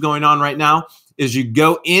issues going on right now, is you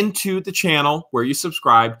go into the channel where you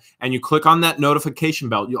subscribe and you click on that notification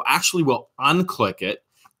bell. You actually will unclick it,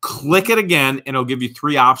 click it again, and it'll give you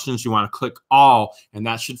 3 options. You want to click all, and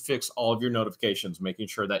that should fix all of your notifications, making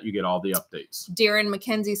sure that you get all the updates. Darren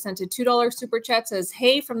McKenzie sent a $2 super chat, says,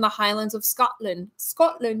 hey, from the Highlands of Scotland.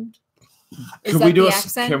 Can we do a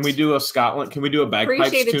Scotland? Can we do a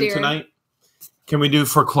bagpipes tune tonight? Can we do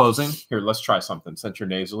for closing? Here, let's try something. Since you're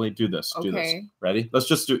nasally, do this. Okay. Do this. Ready? Let's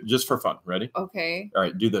just do it just for fun. Ready? Okay. All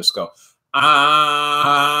right, do this. Go.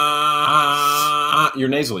 You're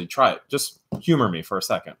nasally. Try it. Just humor me for a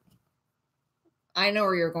second. I know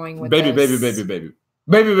where you're going with this. Baby.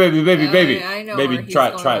 I know. Baby, try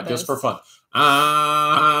it just for fun.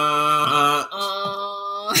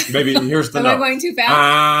 Baby, here's the note. Am I going too fast?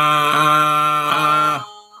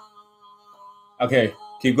 Okay,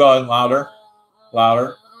 keep going. Louder.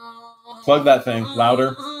 Plug that thing.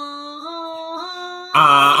 Louder.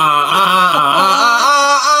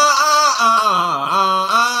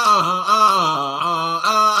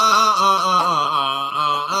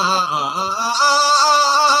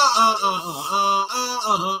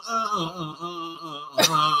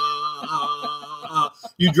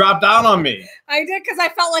 You dropped out on me. I did because I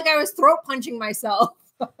felt like I was throat punching myself.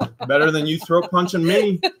 Better than you throat punching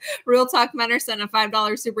me. Real Talk Menor sent a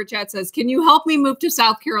 $5 super chat, says, can you help me move to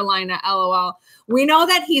South Carolina? LOL. We know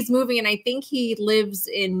that he's moving, and I think he lives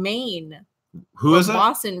in Maine. Who is it?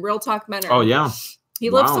 Boston. Real Talk Menor. Oh, yeah.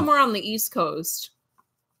 He lives somewhere on the East Coast.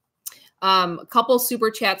 A couple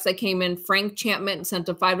super chats that came in. Frank Champman sent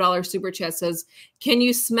a $5 super chat, says, can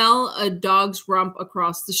you smell a dog's rump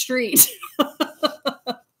across the street?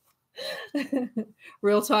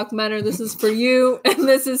 Real Talk Menor, this is for you, and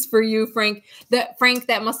this is for you, Frank. That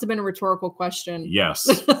must have been a rhetorical question.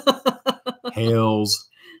 Yes. Hales.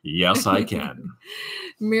 Yes, I can.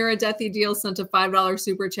 Mira Deathy Deal sent a $5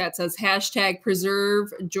 super chat, says, hashtag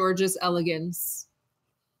preserve George's elegance.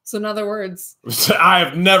 So in other words, I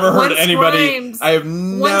have never heard anybody. I have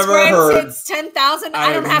never heard. It's 10,000.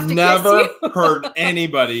 I don't have to never heard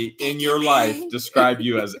anybody in your life describe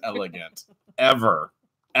you as elegant. Ever.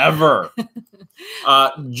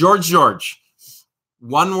 George.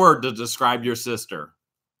 One word to describe your sister,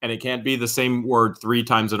 and it can't be the same word 3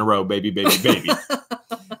 times in a row. Baby.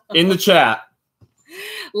 In the chat.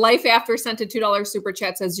 Life After sent a $2 super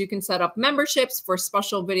chat, says you can set up memberships for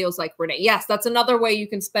special videos like Renee. Yes, that's another way you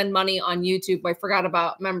can spend money on YouTube. I forgot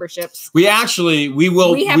about memberships. We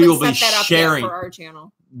will be sharing for our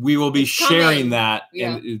channel. We will be sharing that.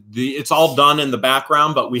 Yeah. And it's all done in the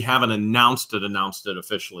background, but we haven't announced it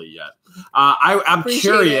officially yet. I'm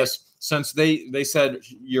curious. since they said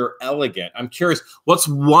you're elegant, I'm curious, what's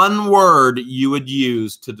one word you would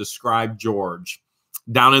use to describe George?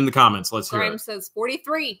 Down in the comments. Let's hear it. Grimes says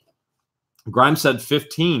 43. Grimes said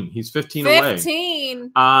 15. He's 15 away.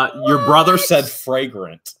 15. Your brother said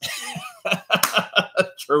fragrant.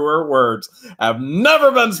 Truer words have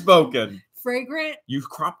never been spoken. Fragrant? You've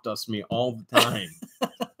crop dust me all the time.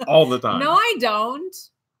 All the time. No, I don't.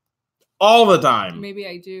 All the time. Maybe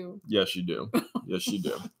I do. Yes, you do. Yes, you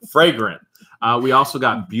do. Fragrant. We also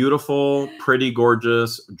got beautiful, pretty,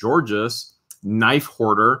 gorgeous, knife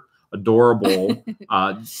hoarder, adorable.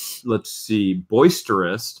 Let's see.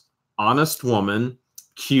 Boisterous, honest woman,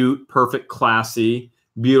 cute, perfect, classy,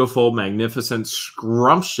 beautiful, magnificent,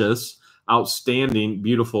 scrumptious, outstanding,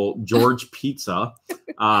 beautiful, George Pizza,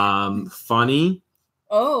 funny,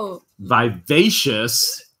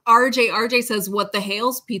 vivacious. RJ says, what the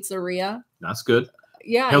Hales Pizzeria. That's good.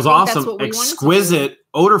 Yeah. Hales awesome. Exquisite,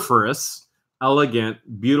 odoriferous, elegant,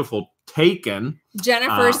 beautiful, taken.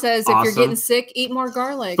 Jennifer says, if you're getting sick, eat more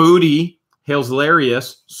garlic. Foodie, Hales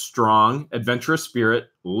hilarious, strong, adventurous spirit,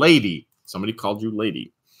 lady. Somebody called you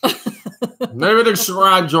lady. Maybe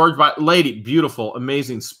describe George by lady, beautiful,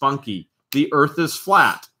 amazing, spunky. The earth is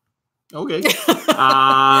flat. Okay.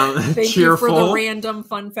 Thank cheerful, you for the random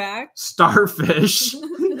fun fact. Starfish.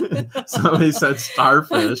 Somebody said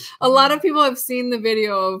starfish. A lot of people have seen the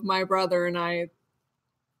video of my brother and I.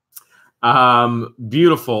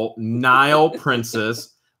 Beautiful, Nile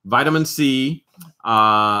princess, vitamin C.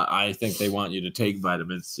 I think they want you to take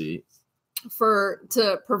vitamin C.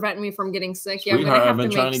 To prevent me from getting sick. Yeah, I've been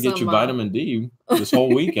trying to get you vitamin D this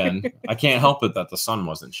whole weekend. I can't help it that the sun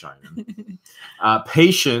wasn't shining.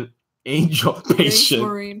 Patient, angel, patient.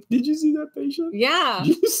 Thanks, did you see that patient? Yeah.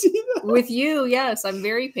 Did you see that? With you, yes. I'm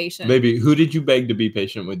very patient. Baby, who did you beg to be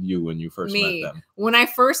patient with you when you first met them? When I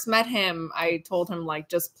first met him, I told him, like,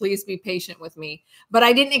 just please be patient with me. But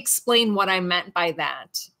I didn't explain what I meant by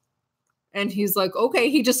that. And he's like, okay.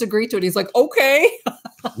 He just agreed to it. He's like, okay.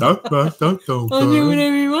 I'll do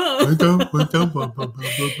whatever you want.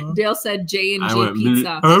 Dale said J&J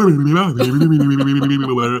Pizza.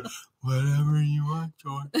 Whatever you want,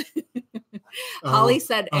 George. Holly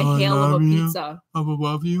said a Hale of a pizza. I will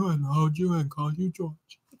love you and hold you and call you George.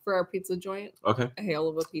 For our pizza joint. Okay. A Hale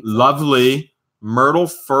of a pizza. Lovely. Myrtle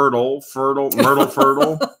fertile.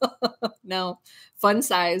 No. Fun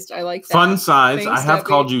sized. I like that. Fun sized. Thanks, I have Debbie.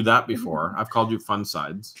 called you that before. I've called you fun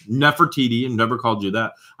sized. Nefertiti and never called you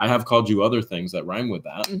that. I have called you other things that rhyme with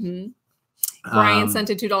that. Mm-hmm. Brian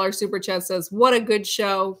sent a $2 super chat, says, what a good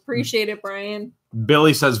show. Appreciate it, Brian.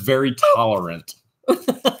 Billy says very tolerant.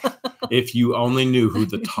 If you only knew who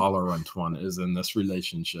the tolerant one is in this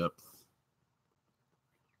relationship.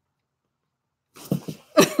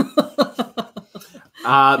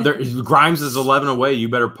 Grimes is 11 away. You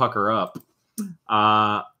better pucker up.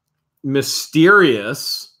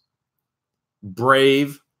 Mysterious,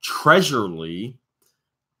 brave, treasurely,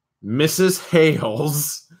 Mrs.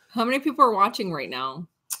 Hales. How many people are watching right now?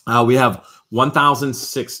 We have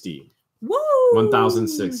 1,060. Woo!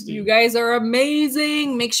 1,060. You guys are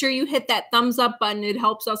amazing. Make sure you hit that thumbs up button. It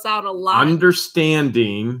helps us out a lot.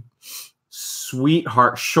 Understanding,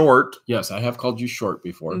 sweetheart, short. Yes, I have called you short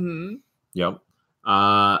before. Mm-hmm. Yep.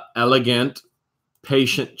 Elegant,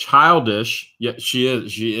 patient, childish. Yeah, she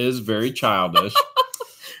is very childish.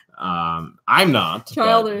 I'm not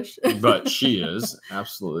childish, but she is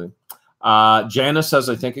absolutely. Janice says,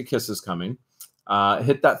 I think a kiss is coming.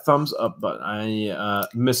 Hit that thumbs up button.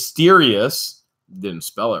 Mysterious, didn't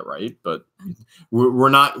spell it right, but we're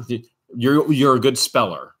not. You're a good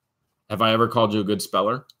speller. Have I ever called you a good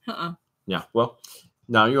speller? Yeah. Well,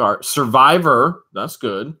 now you are. Survivor. That's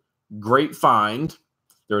good. Great find.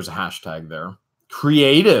 There's a hashtag there.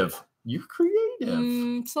 Creative. You're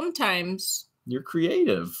creative. Sometimes. You're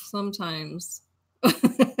creative. Sometimes.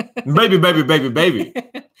 Baby.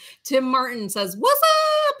 Tim Martin says, what's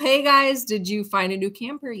up? Hey, guys. Did you find a new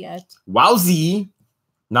camper yet? Wowzy.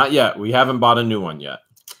 Not yet. We haven't bought a new one yet.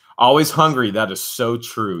 Always hungry. That is so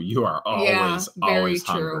true. You are always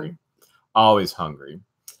hungry. Always hungry.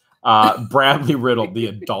 Bradley Riddle, the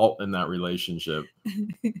adult in that relationship.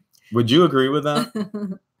 Would you agree with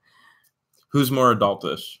that? Who's more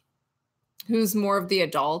adultish? Who's more of the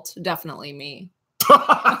adult? Definitely me.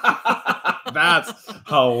 That's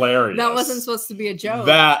hilarious. That wasn't supposed to be a joke.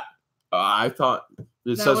 I thought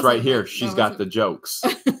it says right here, she's got the jokes.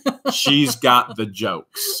 She's got the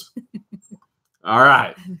jokes. All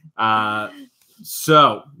right.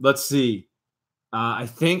 So let's see. I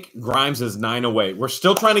think Grimes is 9 away. We're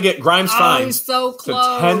still trying to get Grimes finds so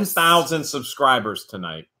close to 10,000 subscribers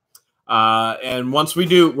tonight. And once we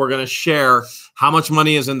do, we're going to share how much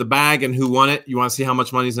money is in the bag and who won it. You want to see how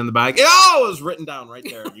much money is in the bag? Oh, it was written down right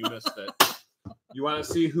there. You missed it. You want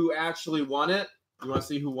to see who actually won it? You want to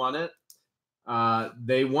see who won it?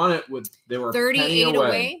 They won it they were 38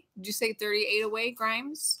 away. Did you say 38 away,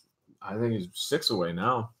 Grimes? I think he's 6 away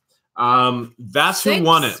now. That's 6? Who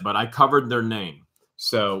won it, but I covered their name.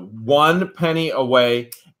 So 1 penny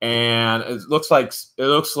away, and it looks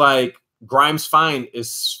like Grimes Fine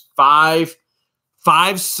is five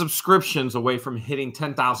subscriptions away from hitting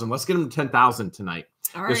 10,000. Let's get him to 10,000 tonight.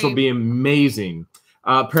 All right. This will be amazing.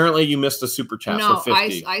 Apparently, you missed a super chat for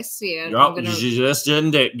 50. I see it. Yep, you just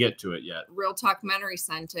didn't get to it yet. Real Talkmentary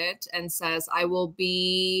sent it and says, I will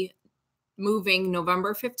be moving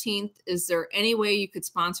November 15th. Is there any way you could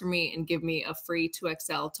sponsor me and give me a free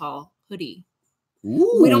 2XL tall hoodie?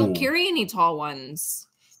 Ooh. We don't carry any tall ones.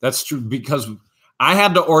 That's true, because I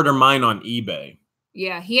had to order mine on eBay.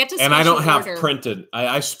 Yeah, he had to. And I don't have printed.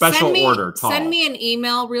 I special order tall. Send me an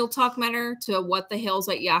email, Real Talk Mentor, to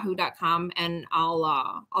whatthehales@yahoo.com, and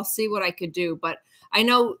I'll see what I could do. But I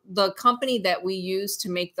know the company that we use to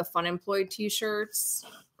make the Fun Employed T-shirts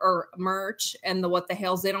or merch and the What the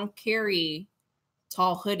Hales, they don't carry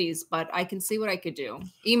tall hoodies, but I can see what I could do.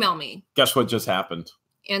 Email me. Guess what just happened?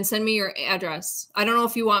 And send me your address. I don't know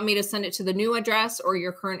if you want me to send it to the new address or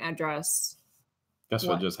your current address. Guess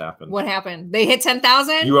what just happened? What happened? They hit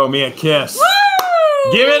 10,000? You owe me a kiss.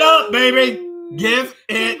 Woo! Give it up, baby. Give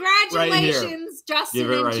it. Congratulations, right Justin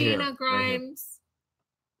and Gina Grimes.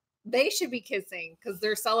 They should be kissing because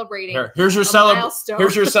they're celebrating. Here's your milestone.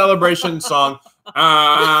 Here's your celebration song.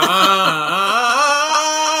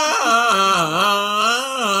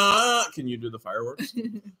 Can you do the fireworks?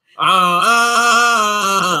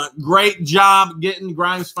 Great job getting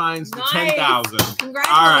Grimes Fines to 10,000.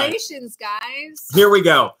 Congratulations, guys. Here we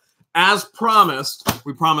go. As promised,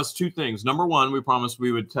 we promised 2 things. Number 1, we promised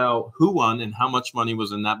we would tell who won and how much money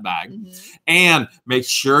was in that bag. Mm-hmm. And make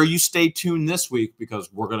sure you stay tuned this week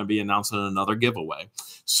because we're going to be announcing another giveaway.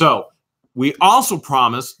 So we also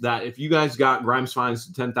promised that if you guys got Grimes Fines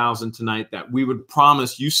to 10,000 tonight, that we would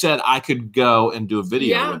promise. You said I could go and do a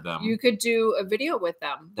video with them. You could do a video with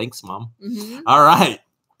them. Thanks, Mom. Mm-hmm. All right.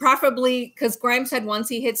 Preferably, because Grimes said once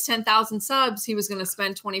he hits 10,000 subs, he was going to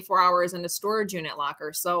spend 24 hours in a storage unit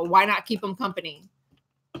locker. So why not keep him company?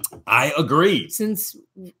 I agree. Since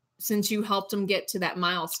you helped him get to that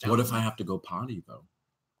milestone. What if I have to go potty, though?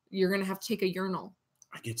 You're going to have to take a urinal.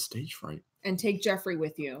 I get stage fright. And take Jeffrey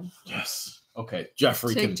with you. Yes. Okay.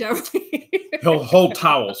 Jeffrey take Jeffrey. He'll hold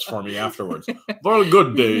towels for me afterwards. Very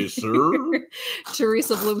good day, sir.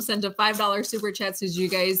 Teresa Bloom sent a $5 super chat. Says you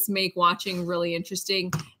guys make watching really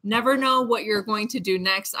interesting. Never know what you're going to do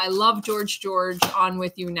next. I love George. On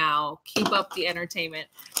with you now. Keep up the entertainment.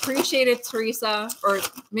 Appreciate it, Teresa. Or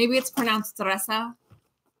maybe it's pronounced Teresa.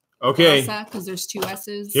 Okay. Because there's 2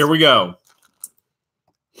 S's. Here we go.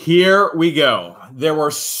 Here we go. There were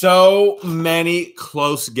so many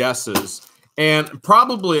close guesses, and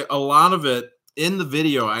probably a lot of it in the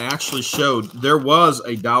video I actually showed. There was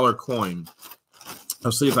a dollar coin.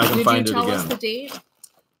 I'll see if I can find it again. Did you tell us the date?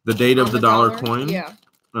 The date of the dollar coin? Yeah.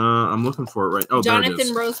 I'm looking for it right. Oh, Jonathan there it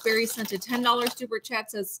is. Roseberry sent a $10 super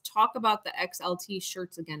chat. Says, talk about the XLT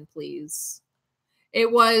shirts again, please. It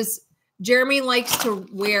was Jeremy likes to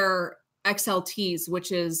wear XLTs,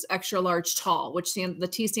 which is extra large tall, which the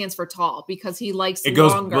T stands for tall because he likes it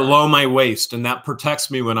goes longer. Below my waist, and that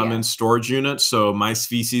protects me when I'm in storage units, so my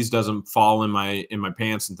feces doesn't fall in my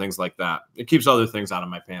pants and things like that. It keeps other things out of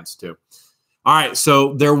my pants too. All right,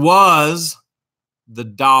 so there was the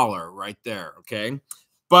dollar right there, okay,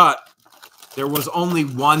 but there was only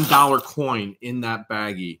 $1 coin in that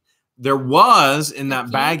baggie. There was in that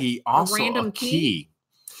baggie also a random key.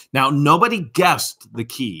 Now nobody guessed the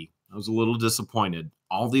key. I was a little disappointed.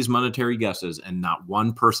 All these monetary guesses, and not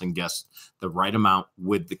one person guessed the right amount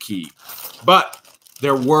with the key. But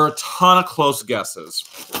there were a ton of close guesses.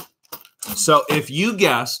 So if you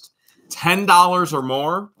guessed $10 or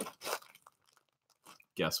more,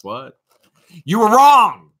 guess what? You were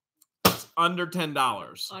wrong. It's under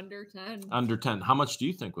 $10. Under 10. Under 10. How much do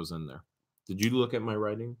you think was in there? Did you look at my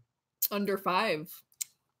writing? Under 5.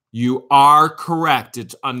 You are correct.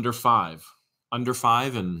 It's under 5. Under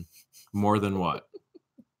 5 and more than what?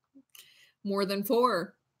 More than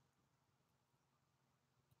 4.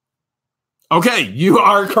 Okay, you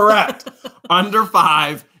are correct. Under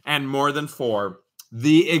 5 and more than 4.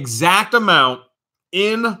 The exact amount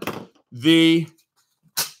in the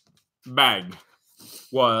bag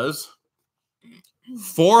was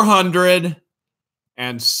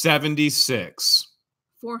 476.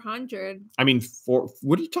 400. I mean,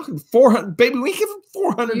 what are you talking? 400, baby. We give him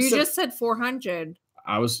 400. You just said 400.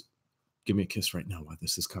 Give me a kiss right now while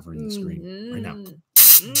this is covering the screen. Right now.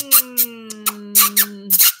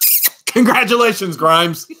 Congratulations,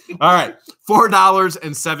 Grimes. All right.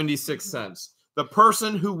 $4.76. The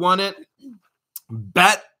person who won it,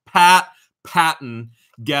 Bet Pat Patton,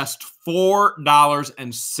 guessed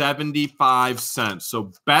 $4.75.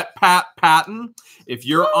 So Bet Pat Patton, if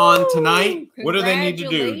you're on tonight, what do they need to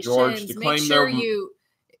do, George, to claim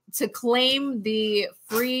to claim the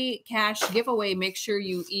free cash giveaway? Make sure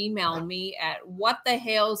you email me at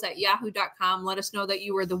whatthehales@yahoo.com. Let us know that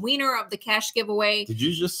you were the winner of the cash giveaway. Did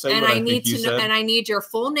you just say and what I need think you said? And I need your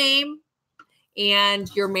full name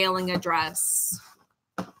and your mailing address.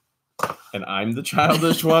 And I'm the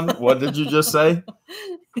childish one. What did you just say?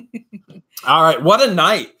 All right. What a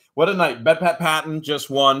night. What a night. Bet Pat Patton just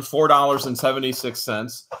won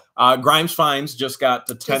 $4.76. Grimes Finds just got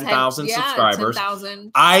to 10,000 subscribers.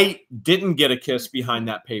 10,000. I didn't get a kiss behind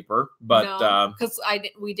that paper, but because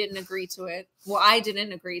we didn't agree to it. Well, I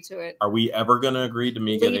didn't agree to it. Are we ever going to agree to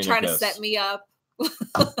me getting a kiss? You trying to set me up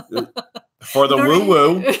for the woo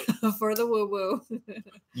woo? For the woo woo.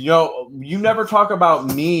 You never talk about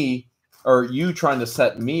me. Or you trying to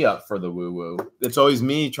set me up for the woo-woo. It's always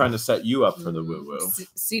me trying to set you up for the woo-woo.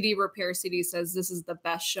 CD Repair CD says this is the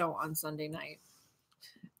best show on Sunday night.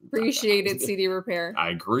 Appreciate it, CD Repair.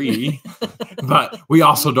 I agree. But we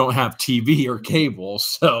also don't have TV or cable.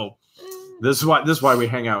 So this is why we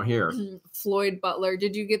hang out here. Floyd Butler.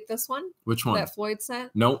 Did you get this one? Which one? That Floyd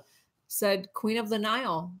sent? Nope. Said Queen of the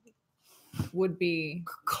Nile would be.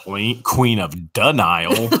 Queen of the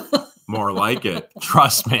Nile. More like it.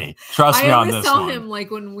 Trust me on this one. I always tell him, like,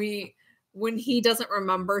 when he doesn't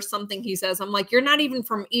remember something he says, I'm like, you're not even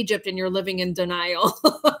from Egypt and you're living in denial.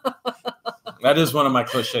 That is one of my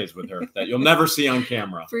cliches with her that you'll never see on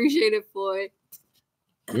camera. Appreciate it, Floyd.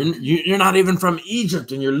 You're not even from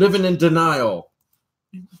Egypt and you're living in denial.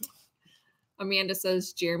 Amanda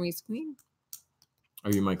says Jeremy's queen.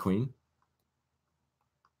 Are you my queen?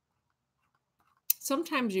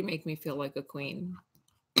 Sometimes you make me feel like a queen.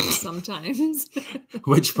 Sometimes.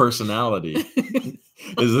 Which personality?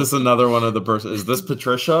 Is this another one of the person? Is this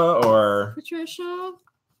Patricia or Patricia?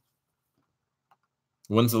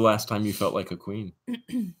 When's the last time you felt like a queen?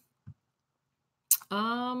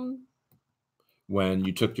 When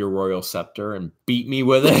you took your royal scepter and beat me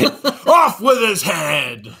with it. Off with his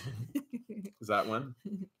head. Is that when?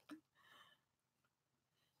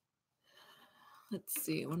 Let's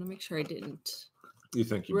see. I want to make sure I didn't. You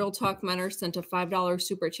think Real Talk Mentor sent a $5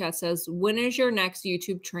 super chat, says, when is your next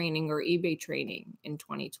YouTube training or eBay training in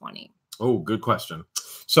 2020? Oh, good question.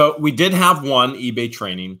 So we did have one eBay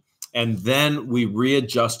training, and then we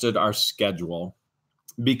readjusted our schedule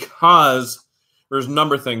because there's a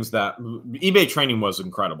number of things that eBay training was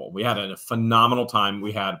incredible. We had a phenomenal time.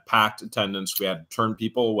 We had packed attendance. We had to turn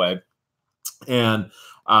people away. And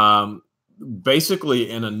basically,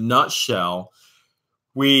 in a nutshell,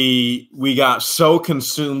 we got so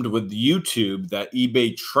consumed with YouTube that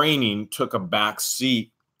eBay training took a back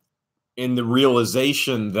seat in the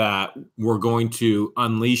realization that we're going to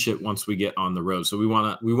unleash it once we get on the road. So we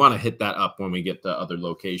want to hit that up when we get to other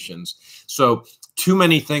locations. So too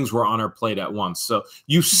many things were on our plate at once. So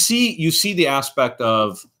you see the aspect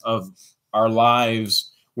of our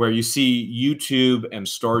lives where you see YouTube and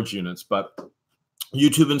storage units, but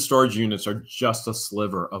YouTube and storage units are just a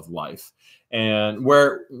sliver of life. And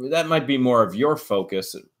where that might be more of your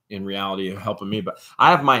focus in reality of helping me, but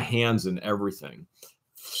I have my hands in everything.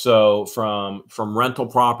 So from rental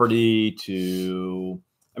property to,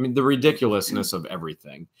 I mean, the ridiculousness of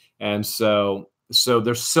everything. And so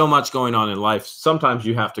there's so much going on in life. Sometimes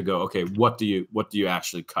you have to go, okay, what do you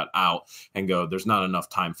actually cut out and go, there's not enough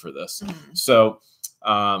time for this. So,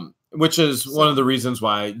 which is one of the reasons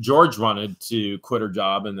why George wanted to quit her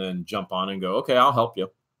job and then jump on and go, okay, I'll help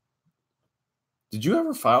you. Did you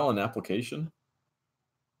ever file an application?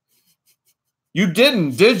 You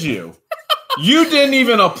didn't, did you? You didn't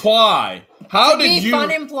even apply. How did you?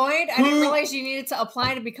 Fun employed? I didn't realize you needed to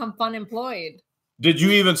apply to become fun employed. Did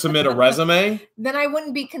you even submit a resume? Then I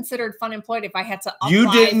wouldn't be considered fun employed if I had to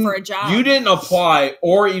apply for a job. You didn't apply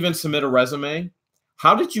or even submit a resume.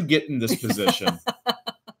 How did you get in this position?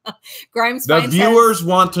 Grimes the viewers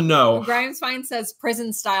want to know. Grimes Fine says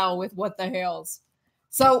prison style with What the Hales.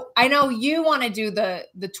 So I know you want to do the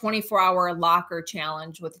 24-hour locker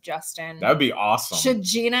challenge with Justin. That would be awesome. Should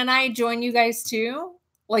Gina and I join you guys too?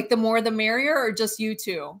 Like the more the merrier, or just you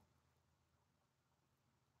two?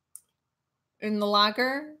 In the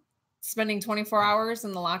locker? Spending 24 hours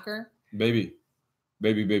in the locker? Baby,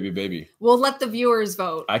 Baby, baby, baby. We'll let the viewers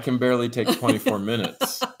vote. I can barely take 24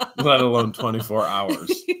 minutes, let alone 24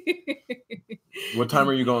 hours. What time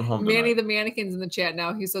are you going home tonight? Manny the Mannequin's in the chat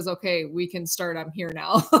now. He says, okay, we can start. I'm here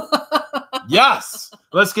now. Yes.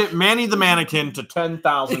 Let's get Manny the Mannequin to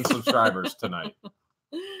 10,000 subscribers tonight.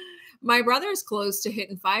 My brother's close to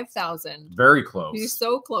hitting 5,000. Very close. He's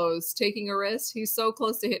so close. Taking a risk. He's so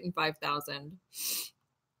close to hitting 5,000.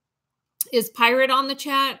 Is Pirate on the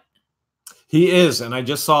chat? He is, and I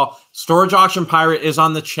just saw Storage Auction Pirate is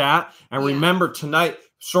on the chat. And remember, tonight,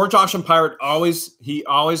 Storage Auction Pirate always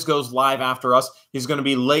goes live after us. He's going to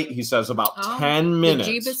be late, he says, about 10 minutes.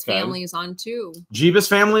 The Jeebus family is on too. Jeebus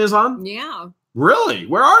family is on? Yeah. Really?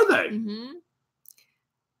 Where are they? Mm-hmm.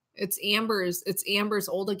 It's Amber's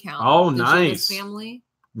old account. Oh, the nice. Jeebus family.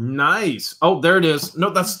 Nice. Oh, there it is. No,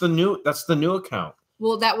 that's the new account.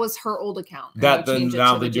 Well, that was her old account. Now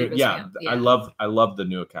they do. Yeah, I love the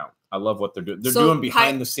new account. I love what they're doing. They're doing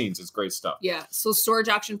behind the scenes. It's great stuff. Yeah. So Storage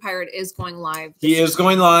Auction Pirate is going live. He is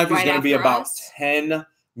going live. He's going to be about us. 10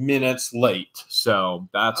 minutes late. So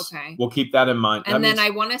that's okay. We'll keep that in mind. And then I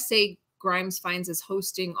want to say Grimes Finds is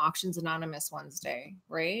hosting Auctions Anonymous Wednesday,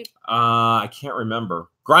 right? I can't remember.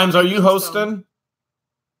 Grimes, are you hosting? So.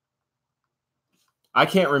 I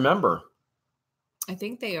can't remember. I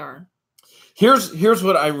think they are. Here's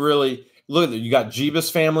what I really look at. You got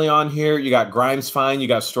Jeebus family on here. You got Grimes Find. You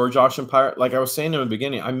got Storage Auction Pirate. Like I was saying in the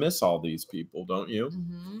beginning, I miss all these people, don't you?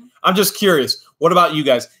 Mm-hmm. I'm just curious. What about you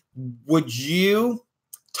guys? Would you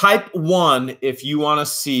type 1 if you want to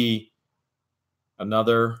see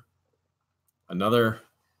another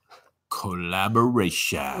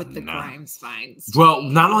collaboration with the Grimes Finds? Well,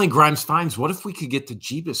 not only Grimes Finds. What if we could get the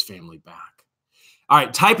Jeebus family back? All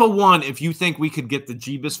right, type a 1 if you think we could get the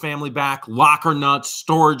Jeebus family back, Locker Nuts,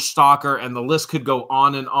 Storage Stalker, and the list could go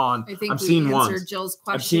on and on. I think we answered Jill's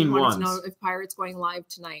question. Wanted to know if Pirate's going live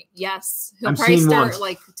tonight. Yes, he'll probably start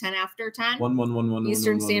like 10 after 10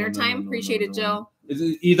 Eastern Standard Time. Appreciate it, Jill.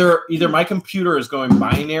 Either my computer is going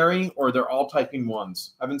binary or they're all typing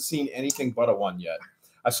 1s. I haven't seen anything but a 1 yet.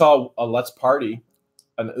 I saw a Let's Party,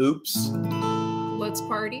 an Oops. Let's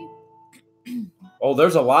Party. Oh,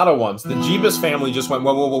 there's a lot of ones. The Jeebus family just went.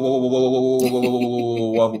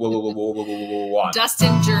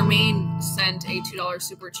 Dustin Germain sent a $2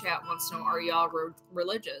 super chat. Wants to know, are y'all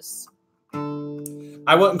religious?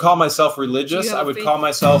 I wouldn't call myself religious. I would call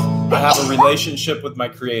myself, I have a relationship with my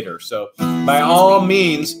Creator. So by all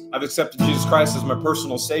means, I've accepted Jesus Christ as my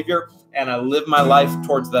personal Savior, and I live my life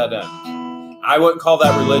towards that end. I wouldn't call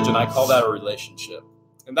that religion. I call that a relationship.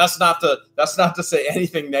 And that's not to say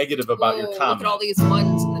anything negative about your comment. Look at all these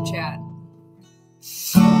 1s in the chat.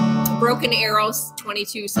 Broken Arrows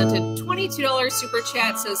 22 sent a $22 super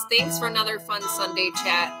chat. Says thanks for another fun Sunday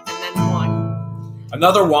chat, and then 1.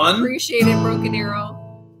 Another 1. Appreciate it, Broken Arrow.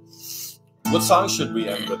 What song should we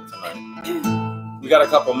end with tonight? We got a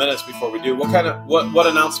couple minutes before we do. What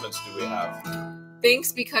announcements do we have?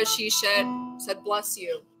 Thanks because she said bless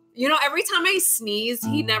you. You know, every time I sneeze,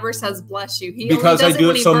 he never says bless you. Because I do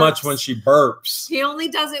it so much when she burps. He only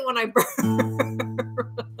does it when I burp.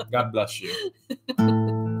 God bless you.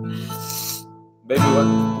 Baby,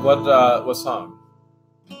 what song?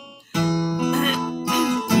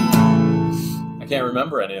 I can't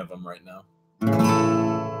remember any of them right now.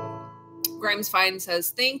 Grimes Fine says,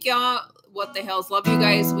 thank y'all. What the Hales? Love you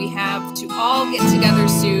guys. We have to all get together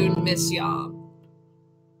soon. Miss y'all.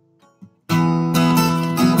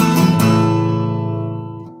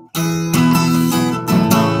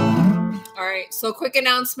 So quick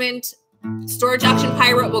announcement, Storage Auction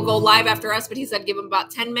Pirate will go live after us, but he said give him about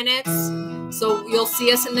 10 minutes. So you'll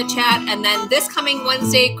see us in the chat. And then this coming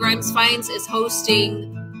Wednesday, Grimes Finds is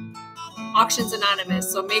hosting Auctions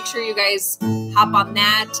Anonymous. So make sure you guys hop on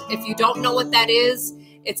that. If you don't know what that is,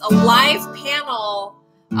 it's a live panel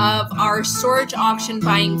of our storage auction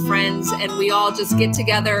buying friends. And we all just get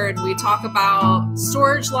together and we talk about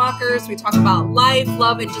storage lockers. We talk about life,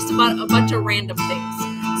 love, and just about a bunch of random things.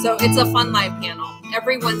 So it's a fun live panel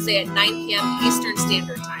every Wednesday at 9 p.m. Eastern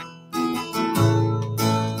Standard Time.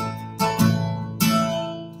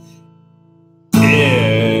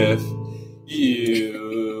 If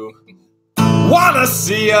you want to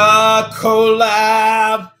see a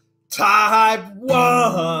collab, type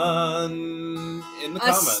 1 in the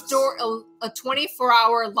comments. A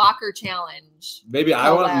 24-hour locker challenge. Baby, I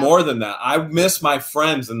want more than that. I miss my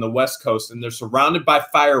friends in the West Coast, and they're surrounded by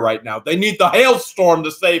fire right now. They need the hailstorm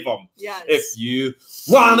to save them. Yes. If you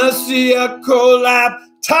want to see a collab,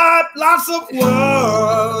 type lots of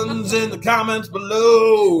 1s in the comments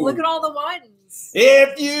below. Look at all the 1s.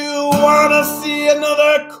 If you want to see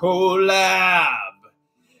another collab,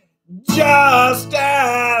 just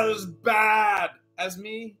as bad as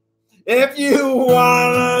me. If you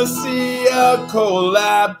wanna see a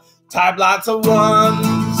collab, type lots of ones.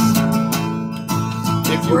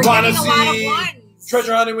 If you wanna see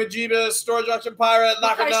treasure hunting with Jeebus, storage auction pirate,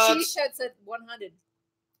 locker nuts. She said 100.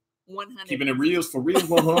 100. Keeping it real for real.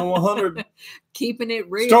 100. Keeping it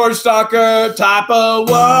real. Storage stalker, type of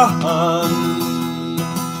one.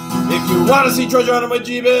 If you want to see treasure hunting with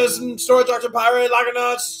Jeebus and storage auction pirate, locker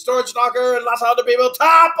nuts, storage stalker, and lots of other people,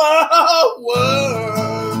 type of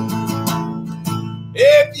one.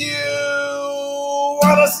 If you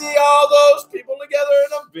want to see all those people together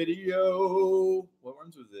in a video. What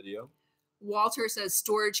rhymes with video? Walter says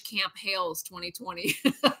Storage Camp Hales 2020.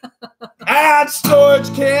 At Storage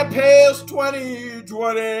Camp Hales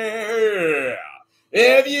 2020.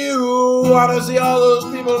 If you want to see all those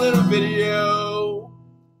people in a video,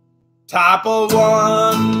 type of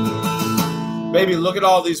one. Baby, look at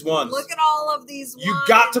all these ones. Look at all of these ones. You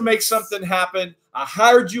got to make something happen. I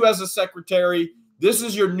hired you as a secretary. This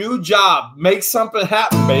is your new job. Make something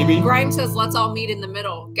happen, baby. Grimes says, let's all meet in the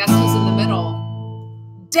middle. Guess who's in the middle?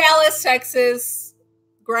 Dallas, Texas.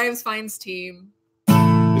 Grimes finds team.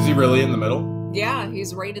 Is he really in the middle? Yeah,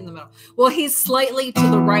 he's right in the middle. Well, he's slightly to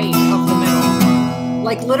the right of the middle.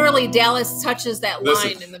 Like literally Dallas touches that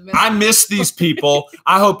line in the middle. I miss these people.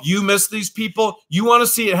 I hope you miss these people. You want to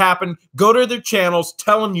see it happen, go to their channels,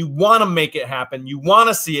 tell them you want to make it happen. You want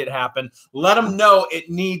to see it happen. Let them know it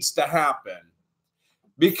needs to happen.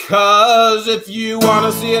 Because if you want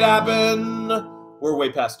to see it happen, we're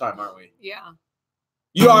way past time, aren't we? Yeah.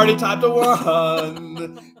 You already typed a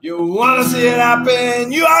one. You want to see it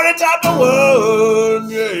happen. You already typed a one.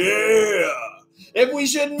 Yeah. If we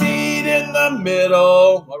should meet in the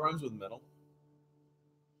middle. What rhymes with middle?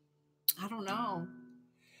 I don't know.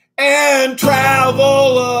 And travel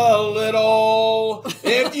a little.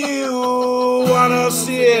 If you want to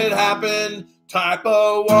see it happen, type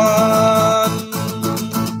a one.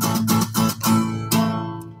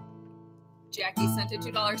 Jackie sent a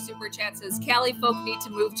 $2 super chat, says Cali folk need to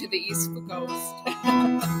move to the East Coast.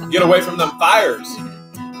 Get away from them fires.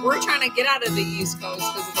 We're trying to get out of the East Coast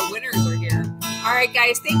because the winters are here. All right,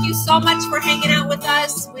 guys, thank you so much for hanging out with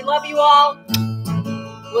us. We love you all.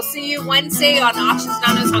 We'll see you Wednesday on Auctions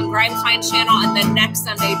Donos on Grimes Finds channel and then next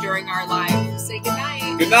Sunday during our live. Say good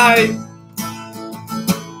night. Good night.